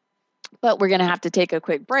other. But we're going to have to take a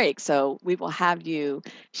quick break, so we will have you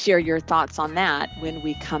share your thoughts on that when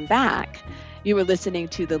we come back. You were listening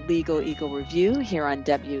to the Legal Eagle Review here on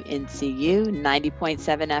WNCU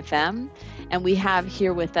 90.7 FM. And we have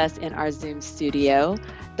here with us in our Zoom studio,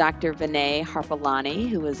 Dr. Vinay Harpalani,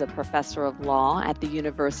 who is a professor of law at the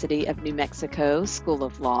University of New Mexico School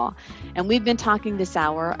of Law. And we've been talking this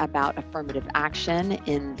hour about affirmative action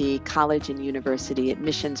in the college and university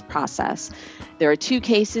admissions process. There are two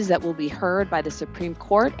cases that will be heard by the Supreme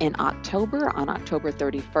Court in October, on October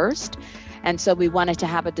 31st. And so we wanted to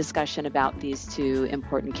have a discussion about these two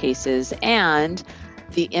important cases and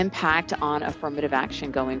the impact on affirmative action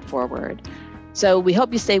going forward. So we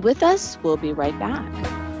hope you stay with us. We'll be right back.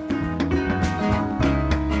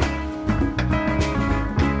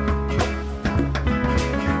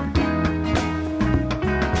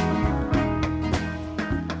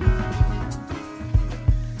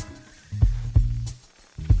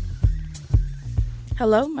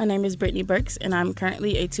 Hello, my name is Brittany Burks, and I'm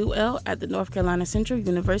currently a 2L at the North Carolina Central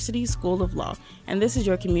University School of Law, and this is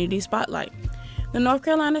your Community Spotlight. The North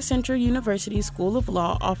Carolina Central University School of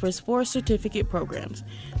Law offers 4 certificate programs.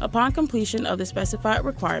 Upon completion of the specified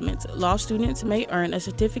requirements, law students may earn a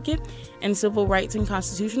certificate in civil rights and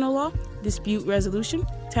constitutional law, dispute resolution,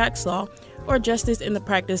 tax law, or justice in the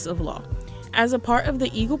practice of law. As a part of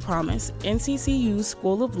the Eagle Promise, NCCU's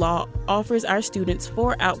School of Law offers our students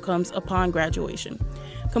 4 outcomes upon graduation: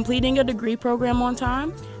 completing a degree program on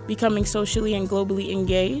time, becoming socially and globally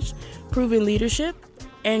engaged, proving leadership,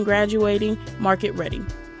 and graduating market ready.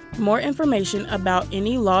 More information about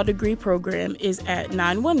any law degree program is at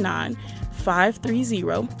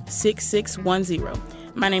 919-530-6610.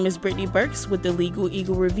 My name is Brittany Burks with the Legal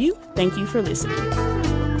Eagle Review. Thank you for listening.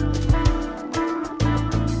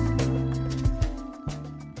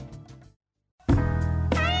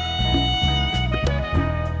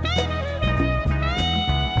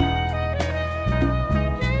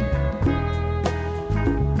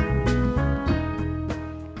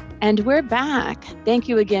 And we're back. Thank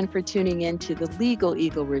you again for tuning in to the Legal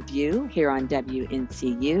Eagle Review here on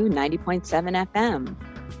WNCU 90.7 FM.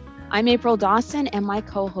 I'm April Dawson, and my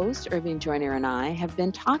co-host Irving Joyner and I have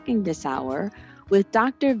been talking this hour with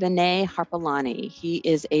Dr. Vinay Harpalani. He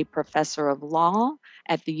is a professor of law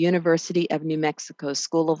at the University of New Mexico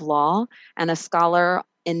School of Law and a scholar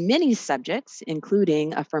in many subjects,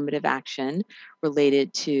 including affirmative action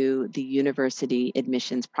related to the university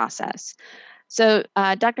admissions process. So,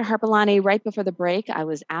 Dr. Harpalani, right before the break, I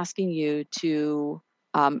was asking you to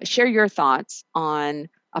share your thoughts on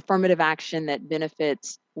affirmative action that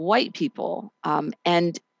benefits white people.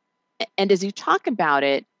 And as you talk about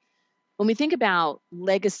it, when we think about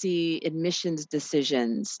legacy admissions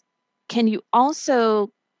decisions, can you also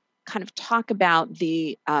kind of talk about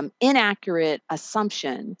the inaccurate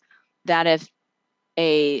assumption that if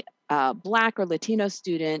a Black or Latino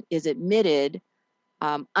student is admitted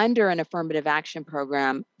under an affirmative action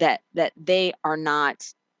program, that they are not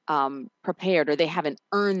prepared or they haven't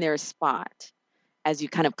earned their spot, as you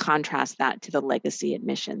kind of contrast that to the legacy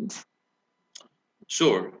admissions?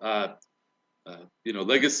 Sure.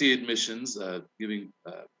 Legacy admissions, giving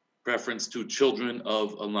preference to children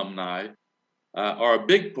of alumni, are a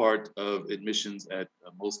big part of admissions at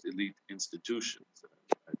most elite institutions.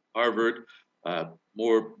 At Harvard,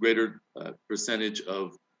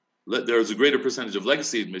 there's a greater percentage of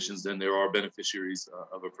legacy admissions than there are beneficiaries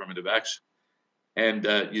of affirmative action. And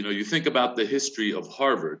you think about the history of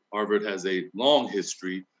Harvard. Harvard has a long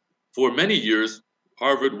history. For many years,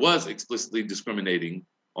 Harvard was explicitly discriminating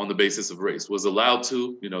on the basis of race, was allowed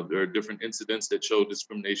to. There are different incidents that show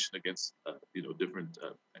discrimination against, different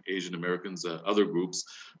Asian Americans, other groups,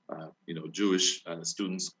 Jewish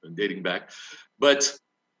students dating back. But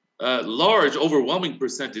a large, overwhelming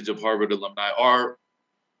percentage of Harvard alumni are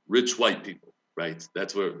rich white people, right?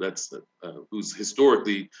 That's who's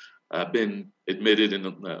historically been admitted and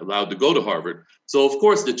allowed to go to Harvard. So of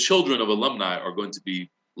course, the children of alumni are going to be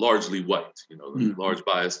largely white, large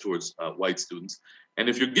bias towards white students. And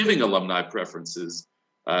if you're giving alumni preferences,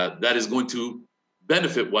 that is going to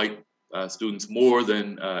benefit white students more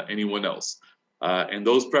than anyone else. And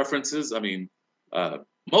those preferences,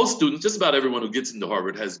 most students, just about everyone who gets into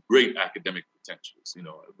Harvard has great academic potentials.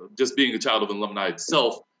 Just being a child of an alumni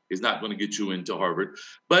itself is not going to get you into Harvard,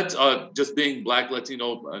 but just being Black,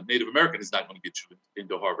 Latino, Native American is not going to get you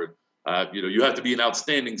into Harvard. You have to be an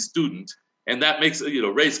outstanding student, and that makes,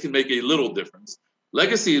 race can make a little difference.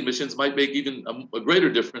 Legacy admissions might make even a greater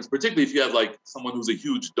difference, particularly if you have like someone who's a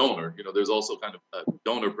huge donor. There's also kind of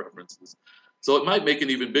donor preferences. So it might make an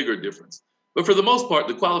even bigger difference. But for the most part,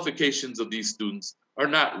 the qualifications of these students are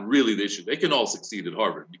not really the issue. They can all succeed at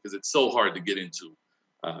Harvard because it's so hard to get into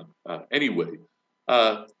anyway.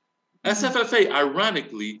 SFFA,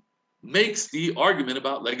 ironically, makes the argument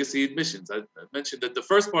about legacy admissions. I mentioned that the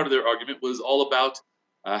first part of their argument was all about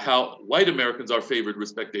how white Americans are favored with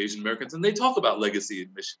respect to Asian Americans, and they talk about legacy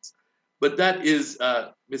admissions. But that is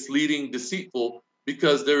misleading, deceitful,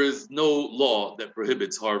 because there is no law that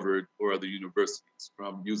prohibits Harvard or other universities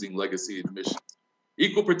from using legacy admissions.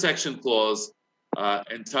 Equal Protection Clause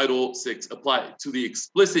and Title VI apply to the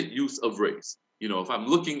explicit use of race. If I'm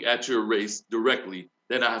looking at your race directly,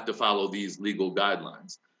 then I have to follow these legal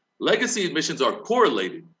guidelines. Legacy admissions are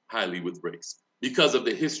correlated highly with race because of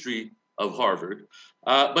the history of Harvard.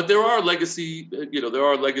 But there are legacies,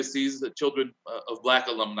 that children of Black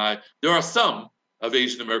alumni. There are some of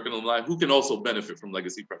Asian American alumni who can also benefit from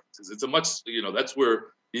legacy preferences. It's a much, that's where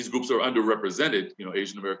these groups are underrepresented,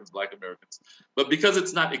 Asian Americans, Black Americans. But because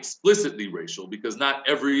it's not explicitly racial, because not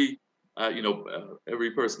every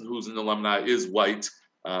person who's an alumni is white,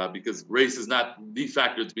 because race is not the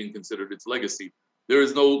factor that's being considered, it's legacy. There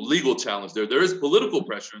is no legal challenge there. There is political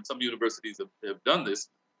pressure, and some universities have done this,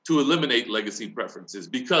 to eliminate legacy preferences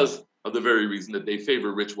because of the very reason that they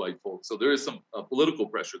favor rich white folks. So there is some political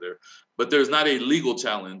pressure there, but there's not a legal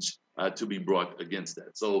challenge to be brought against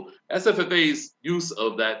that. So SFFA's use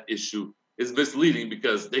of that issue is misleading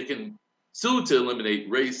because they can sue to eliminate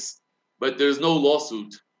race, but there's no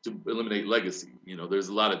lawsuit to eliminate legacy. There's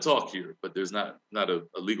a lot of talk here, but there's not a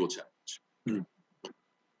legal challenge. Hmm.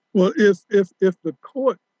 Well, if the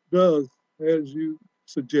court does, as you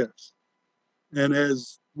suggest, and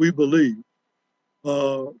as we believe,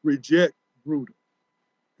 reject Grutter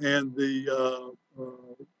and the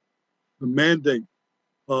mandate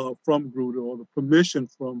from Grutter or the permission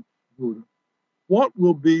from Grutter, what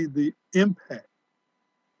will be the impact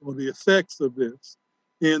or the effects of this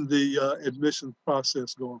in the admission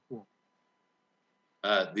process going forward?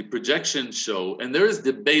 The projections show, and there is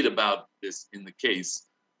debate about this in the case,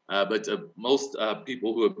 But most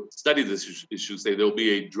people who have studied this issue say there'll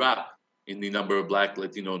be a drop in the number of Black,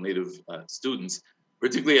 Latino, Native students,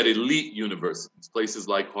 particularly at elite universities, places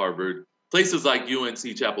like Harvard, places like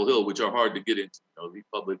UNC Chapel Hill, which are hard to get into, elite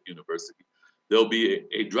public university. There'll be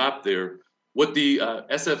a drop there. What the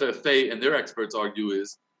SFFA and their experts argue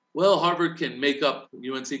is, well, Harvard can make up,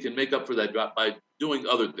 UNC can make up for that drop by doing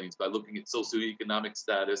other things, by looking at socioeconomic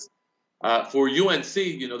status. For UNC,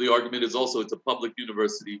 the argument is also it's a public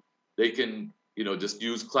university. They can, just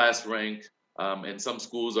use class rank. And some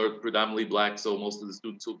schools are predominantly Black, so most of the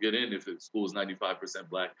students will get in if the school is 95%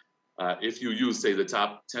 Black. If you use, say, the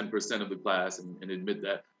top 10% of the class and admit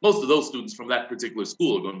that, most of those students from that particular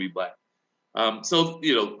school are going to be Black. So,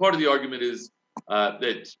 part of the argument is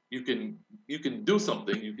that you can do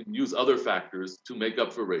something, you can use other factors to make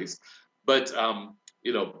up for race. But,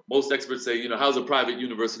 most experts say, how's a private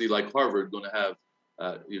university like Harvard going to have,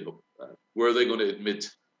 where are they going to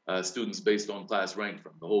admit students based on class rank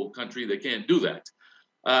from the whole country? They can't do that.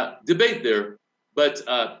 Debate there, but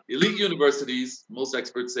elite universities, most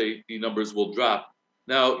experts say the numbers will drop.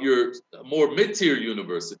 Now, your more mid-tier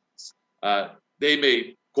universities, they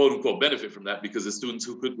may quote unquote benefit from that because the students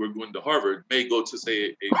who were going to Harvard may go to, say,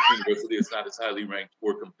 a university that's not as highly ranked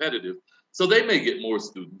or competitive. So they may get more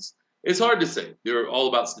students. It's hard to say. They're all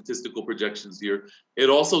about statistical projections here. It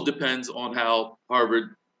also depends on how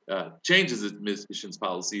Harvard changes its admissions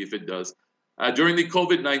policy, if it does. During the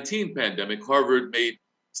COVID-19 pandemic, Harvard made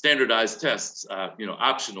standardized tests,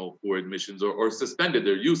 optional for admissions or suspended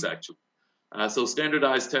their use, actually. So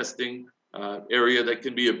standardized testing, area that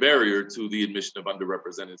can be a barrier to the admission of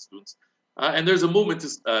underrepresented students. And there's a movement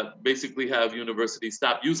to basically have universities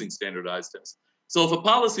stop using standardized tests. So if a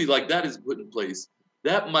policy like that is put in place,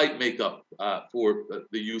 that might make up for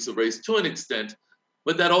the use of race to an extent,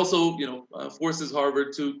 but that also, forces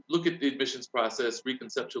Harvard to look at the admissions process,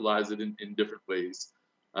 reconceptualize it in different ways.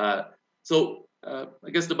 So I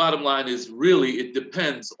guess the bottom line is really it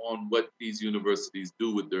depends on what these universities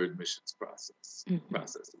do with their admissions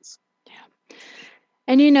processes. Yeah.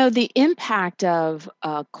 And the impact of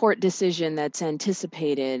a court decision that's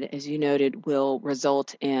anticipated, as you noted, will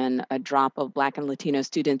result in a drop of Black and Latino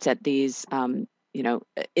students at these,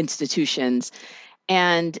 institutions.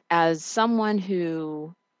 And as someone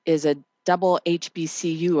who is a double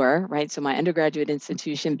HBCUer, right? So my undergraduate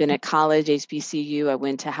institution, Bennett College, HBCU. I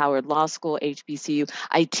went to Howard Law School, HBCU.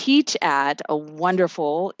 I teach at a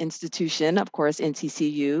wonderful institution, of course,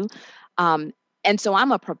 NCCU. And so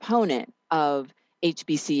I'm a proponent of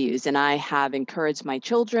HBCUs, and I have encouraged my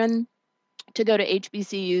children to go to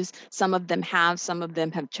HBCUs. Some of them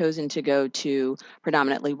have chosen to go to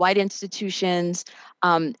predominantly white institutions.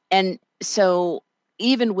 And so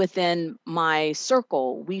even within my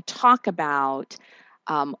circle, we talk about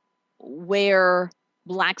where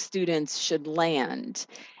Black students should land.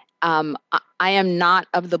 I am not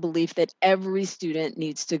of the belief that every student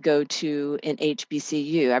needs to go to an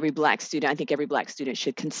HBCU. I think every Black student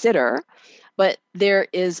should consider, but there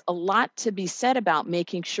is a lot to be said about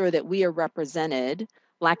making sure that we are represented,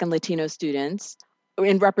 Black and Latino students,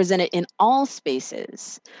 and represented in all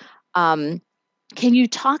spaces. Can you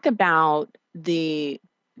talk about the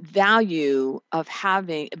value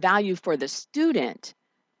for the student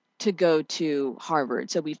to go to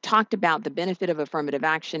Harvard? So we've talked about the benefit of affirmative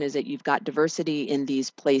action is that you've got diversity in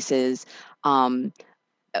these places.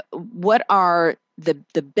 What are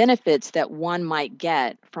the benefits that one might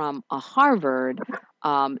get from a Harvard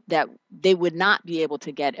that they would not be able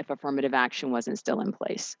to get if affirmative action wasn't still in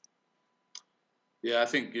place? Yeah, I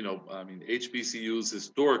think, HBCUs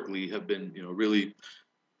historically have been, really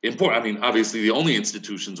important. Obviously the only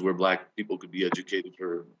institutions where Black people could be educated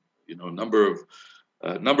for,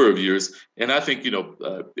 a number of years. And I think,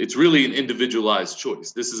 it's really an individualized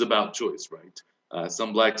choice. This is about choice, right?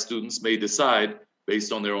 Some Black students may decide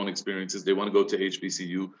based on their own experiences, they want to go to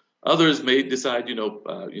HBCU. Others may decide,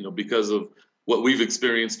 because of what we've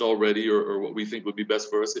experienced already or what we think would be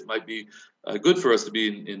best for us, it might be good for us to be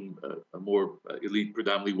in a more elite,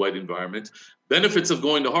 predominantly white environment. Benefits of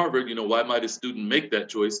going to Harvard, why might a student make that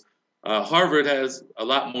choice? Harvard has a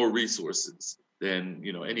lot more resources than,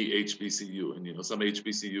 any HBCU. And, some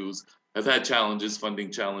HBCUs have had challenges,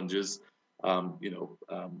 funding challenges. I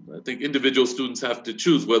think individual students have to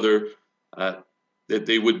choose whether that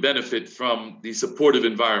they would benefit from the supportive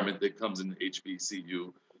environment that comes in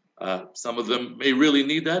HBCU. Some of them may really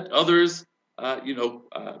need that. Others,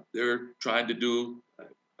 they're trying to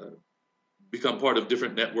become part of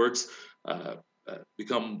different networks,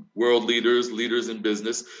 become world leaders in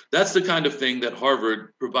business. That's the kind of thing that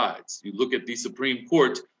Harvard provides. You look at the Supreme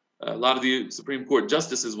Court, a lot of the Supreme Court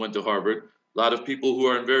justices went to Harvard. a lot of people who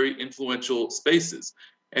are in very influential spaces.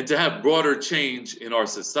 And to have broader change in our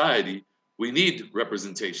society, we need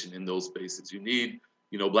representation in those spaces. You need,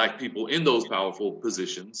 Black people in those powerful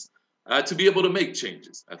positions to be able to make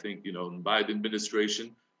changes. I think, in the Biden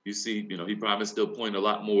administration, you see, he promised to appoint a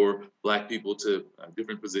lot more Black people to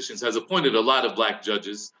different positions, has appointed a lot of Black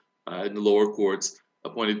judges in the lower courts,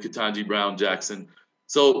 appointed Ketanji Brown Jackson.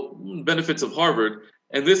 So benefits of Harvard.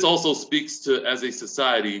 And this also speaks to, as a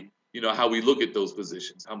society, how we look at those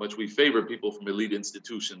positions, how much we favor people from elite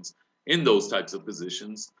institutions in those types of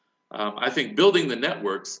positions. I think building the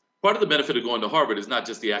networks, part of the benefit of going to Harvard is not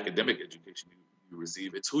just the academic education you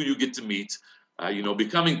receive, it's who you get to meet,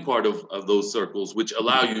 becoming part of those circles, which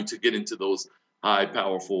allow you to get into those high,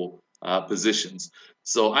 powerful positions.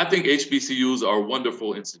 So I think HBCUs are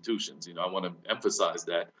wonderful institutions. I want to emphasize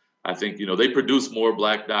that. I think, they produce more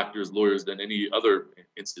Black doctors, lawyers than any other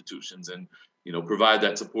institutions and, provide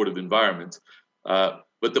that supportive environment.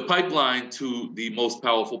 But the pipeline to the most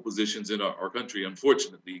powerful positions in our country,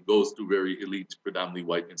 unfortunately, goes through very elite, predominantly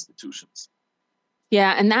white institutions.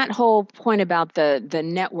 Yeah, and that whole point about the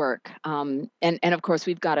network, and of course,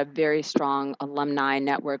 we've got a very strong alumni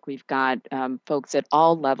network. We've got folks at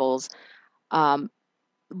all levels.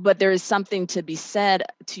 But there is something to be said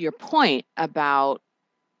to your point about,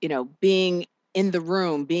 being in the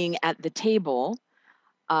room, being at the table.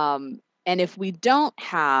 And if we don't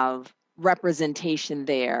have representation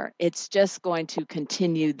there, it's just going to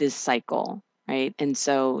continue this cycle, right? And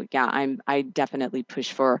so, yeah, I definitely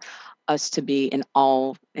push for us to be in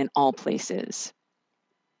all places.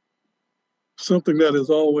 Something that is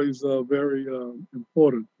always very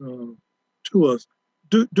important to us.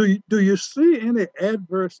 Do you see any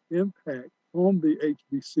adverse impact on the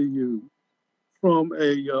HBCU from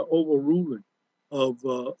a overruling of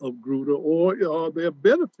Grutter, or are there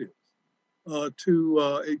benefits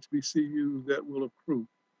to HBCUs that will accrue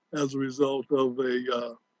as a result of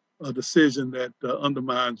a decision that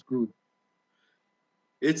undermines Grutter?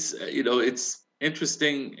 It's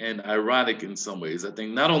interesting and ironic in some ways. I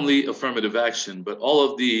think not only affirmative action, but all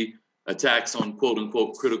of the attacks on quote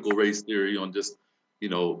unquote critical race theory, on just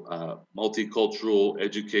multicultural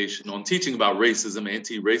education, on teaching about racism,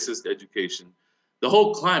 anti-racist education, the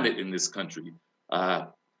whole climate in this country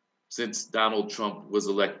since Donald Trump was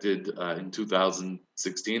elected in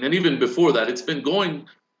 2016, and even before that, it's been going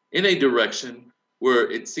in a direction where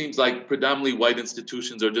it seems like predominantly white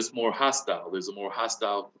institutions are just more hostile. There's a more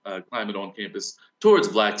hostile climate on campus towards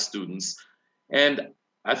Black students. And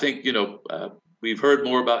I think, we've heard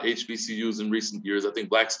more about HBCUs in recent years. I think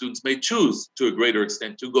Black students may choose to a greater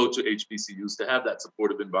extent to go to HBCUs to have that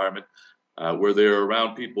supportive environment where they're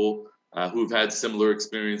around people who've had similar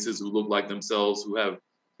experiences, who look like themselves, who have,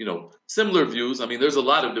 similar views. I mean, there's a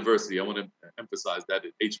lot of diversity. I want to emphasize that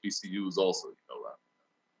at HBCUs also,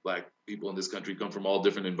 Black people in this country come from all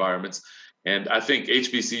different environments. And I think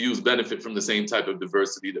HBCUs benefit from the same type of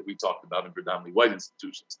diversity that we talked about in predominantly white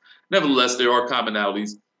institutions. Nevertheless, there are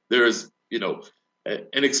commonalities. There is,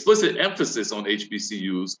 an explicit emphasis on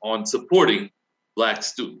HBCUs on supporting Black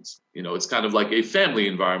students. It's kind of like a family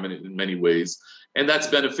environment in many ways, and that's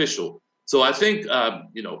beneficial. So I think,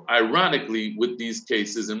 ironically, with these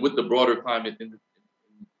cases and with the broader climate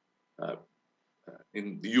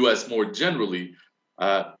in the U.S. more generally,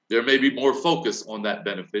 there may be more focus on that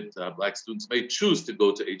benefit. Black students may choose to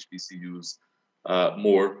go to HBCUs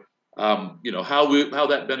more. How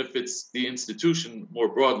that benefits the institution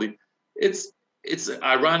more broadly. It's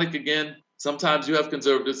ironic again. Sometimes you have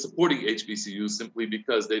conservatives supporting HBCUs simply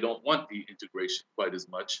because they don't want the integration quite as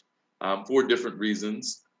much for different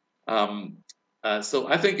reasons. So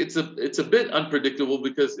I think it's a bit unpredictable,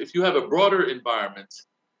 because if you have a broader environment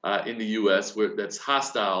in the U.S. that's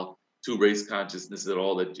hostile to race consciousness at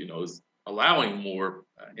all, that is allowing more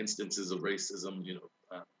instances of racism,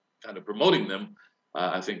 kind of promoting them,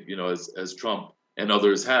 I think as Trump and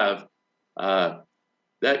others have,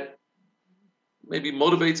 that maybe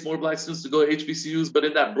motivates more Black students to go to HBCUs. But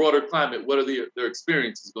in that broader climate, what are their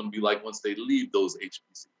experiences going to be like once they leave those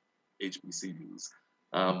HBCUs?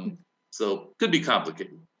 So could be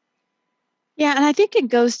complicated. Yeah, and I think it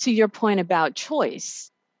goes to your point about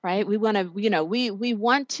choice, right? We want to, we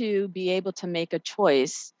want to be able to make a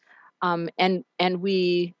choice, and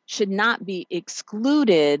we should not be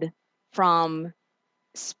excluded from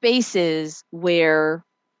spaces where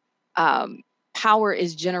power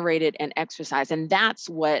is generated and exercised. And that's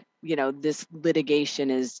what, this litigation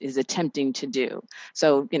is attempting to do.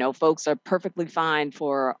 So, folks are perfectly fine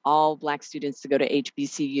for all Black students to go to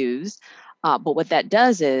HBCUs. But what that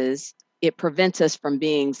does is it prevents us from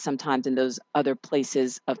being sometimes in those other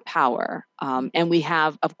places of power. And we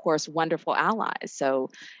have, of course, wonderful allies. So,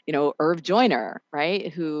 Irv Joyner,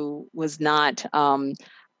 right, who was not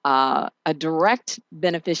a direct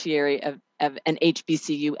beneficiary of an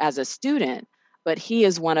HBCU as a student, but he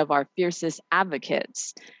is one of our fiercest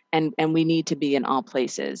advocates, and we need to be in all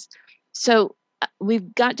places. So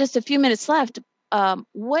we've got just a few minutes left.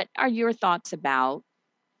 What are your thoughts about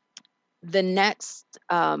the next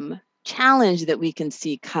challenge that we can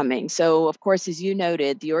see coming? So, of course, as you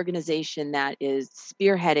noted, the organization that is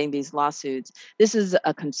spearheading these lawsuits, this is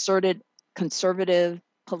a conservative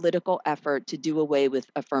political effort to do away with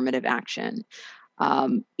affirmative action.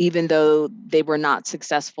 Even though they were not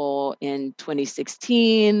successful in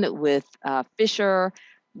 2016 with Fisher,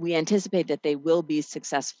 we anticipate that they will be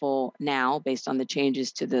successful now based on the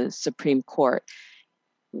changes to the Supreme Court.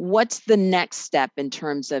 What's the next step in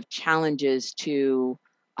terms of challenges to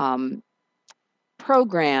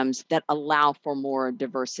programs that allow for more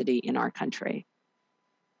diversity in our country?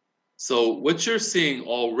 So what you're seeing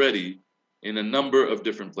already in a number of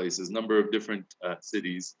different places, number of different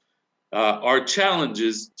cities, are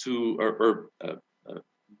challenges to,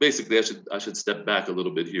 basically, I should step back a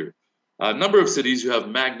little bit here. A number of cities, you have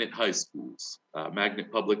magnet high schools,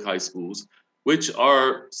 magnet public high schools, which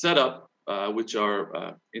are set up, which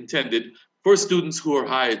are intended for students who are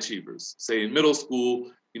high achievers. Say in middle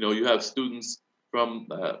school, you have students from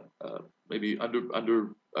maybe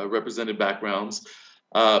underrepresented backgrounds.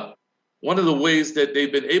 One of the ways that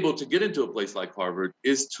they've been able to get into a place like Harvard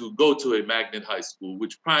is to go to a magnet high school,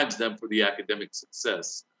 which primes them for the academic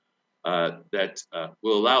success that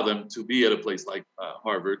will allow them to be at a place like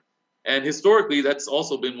Harvard. And historically, that's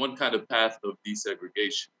also been one kind of path of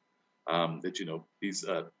desegregation, that these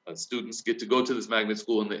students get to go to this magnet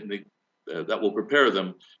school, and that will prepare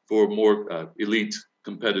them for more elite,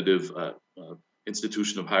 competitive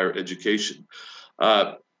institution of higher education.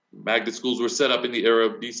 Magnet schools were set up in the era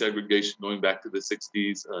of desegregation going back to the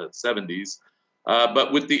 60s, 70s.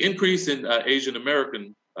 But with the increase in Asian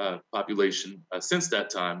American population since that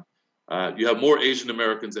time, you have more Asian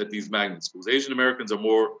Americans at these magnet schools. Asian Americans are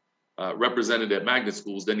more represented at magnet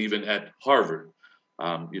schools than even at Harvard.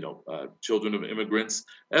 Children of immigrants,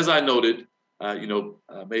 as I noted,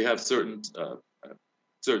 may have certain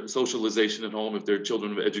socialization at home if they're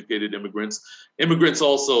children of educated immigrants. Immigrants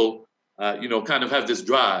also kind of have this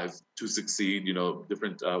drive to succeed,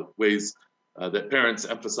 different ways that parents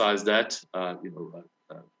emphasize that,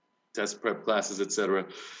 test prep classes, et cetera.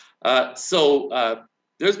 So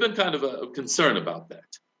there's been kind of a concern about that.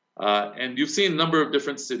 And you've seen a number of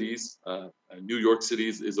different cities, New York City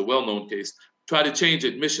is a well-known case, try to change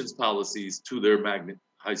admissions policies to their magnet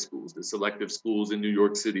high schools, the selective schools in New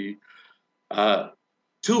York City,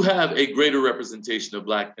 to have a greater representation of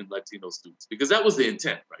Black and Latino students, because that was the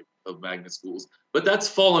intent, right, of magnet schools. But that's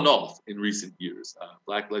fallen off in recent years.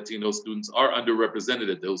 Black Latino students are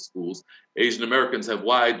underrepresented at those schools. Asian Americans have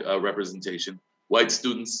wide representation, white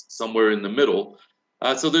students somewhere in the middle.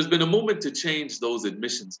 So there's been a movement to change those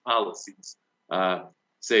admissions policies.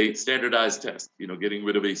 Say standardized tests, getting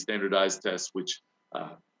rid of a standardized test, which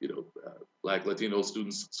Black Latino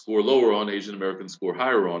students score lower on, Asian Americans score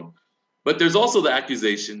higher on. But there's also the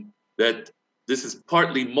accusation that this is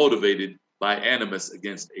partly motivated by animus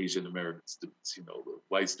against Asian American students.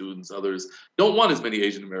 White students, others don't want as many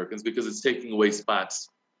Asian Americans because it's taking away spots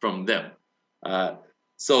from them.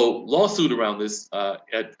 So lawsuit around this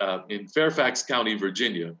in Fairfax County,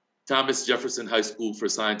 Virginia, Thomas Jefferson High School for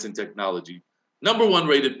Science and Technology, #1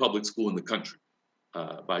 rated public school in the country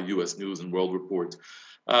by U.S. News and World Report.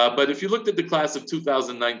 But if you looked at the class of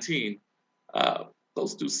 2019,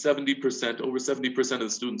 close to 70%, over 70% of the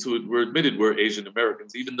students who were admitted were Asian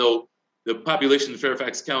Americans, even though the population in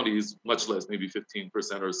Fairfax County is much less, maybe 15%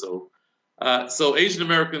 or so. So Asian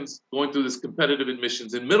Americans going through this competitive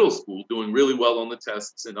admissions in middle school, doing really well on the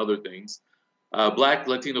tests and other things. Black,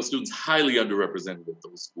 Latino students highly underrepresented at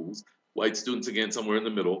those schools. White students, again, somewhere in the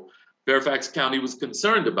middle. Fairfax County was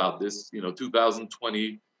concerned about this,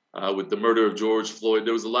 2020, with the murder of George Floyd.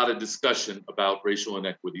 There was a lot of discussion about racial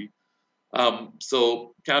inequity.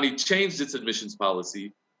 So county changed its admissions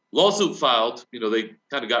policy. Lawsuit filed, they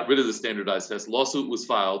kind of got rid of the standardized test. Lawsuit was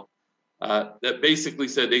filed that basically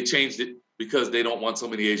said they changed it because they don't want so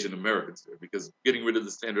many Asian Americans there, because getting rid of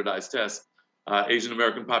the standardized test, Asian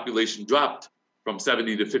American population dropped from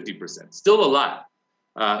 70 to 50%. Still a lot,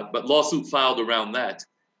 but lawsuit filed around that.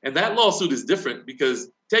 And that lawsuit is different because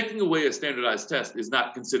taking away a standardized test is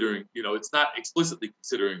not considering, it's not explicitly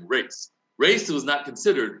considering race. Race was not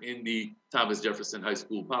considered in the Thomas Jefferson High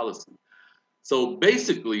School policy. So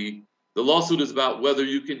basically, The lawsuit is about whether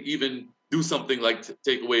you can even do something like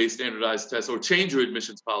take away standardized tests or change your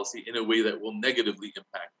admissions policy in a way that will negatively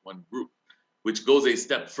impact one group, which goes a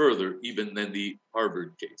step further even than the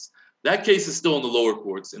Harvard case. That case is still in the lower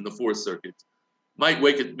courts in the Fourth Circuit, might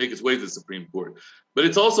make its way to the Supreme Court. But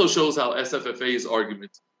it also shows how SFFA's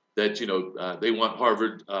argument that they want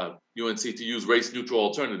Harvard, UNC to use race-neutral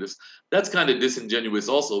alternatives, that's kind of disingenuous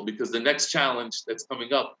also, because the next challenge that's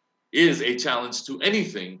coming up is a challenge to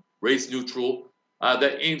anything race-neutral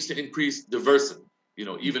that aims to increase diversity,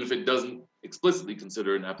 even if it doesn't explicitly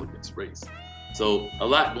consider an applicant's race. So a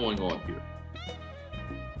lot going on here.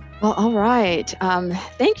 Well, all right.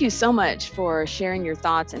 Thank you so much for sharing your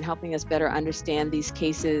thoughts and helping us better understand these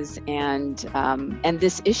cases and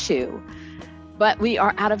this issue. But we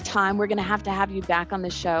are out of time. We're going to have you back on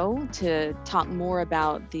the show to talk more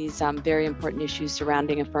about these very important issues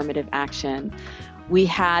surrounding affirmative action. We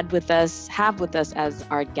have with us as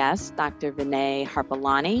our guest, Dr. Vinay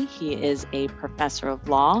Harpalani. He is a professor of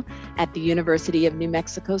law at the University of New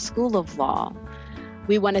Mexico School of Law.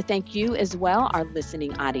 We want to thank you as well, our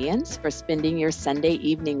listening audience, for spending your Sunday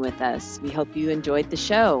evening with us. We hope you enjoyed the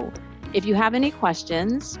show. If you have any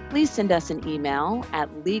questions, please send us an email at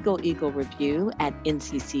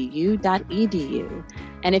legaleaglereview@nccu.edu.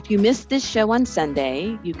 And if you missed this show on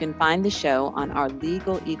Sunday, you can find the show on our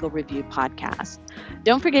Legal Eagle Review podcast.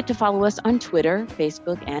 Don't forget to follow us on Twitter,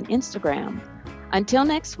 Facebook, and Instagram. Until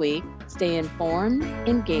next week, stay informed,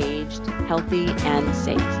 engaged, healthy, and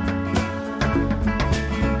safe.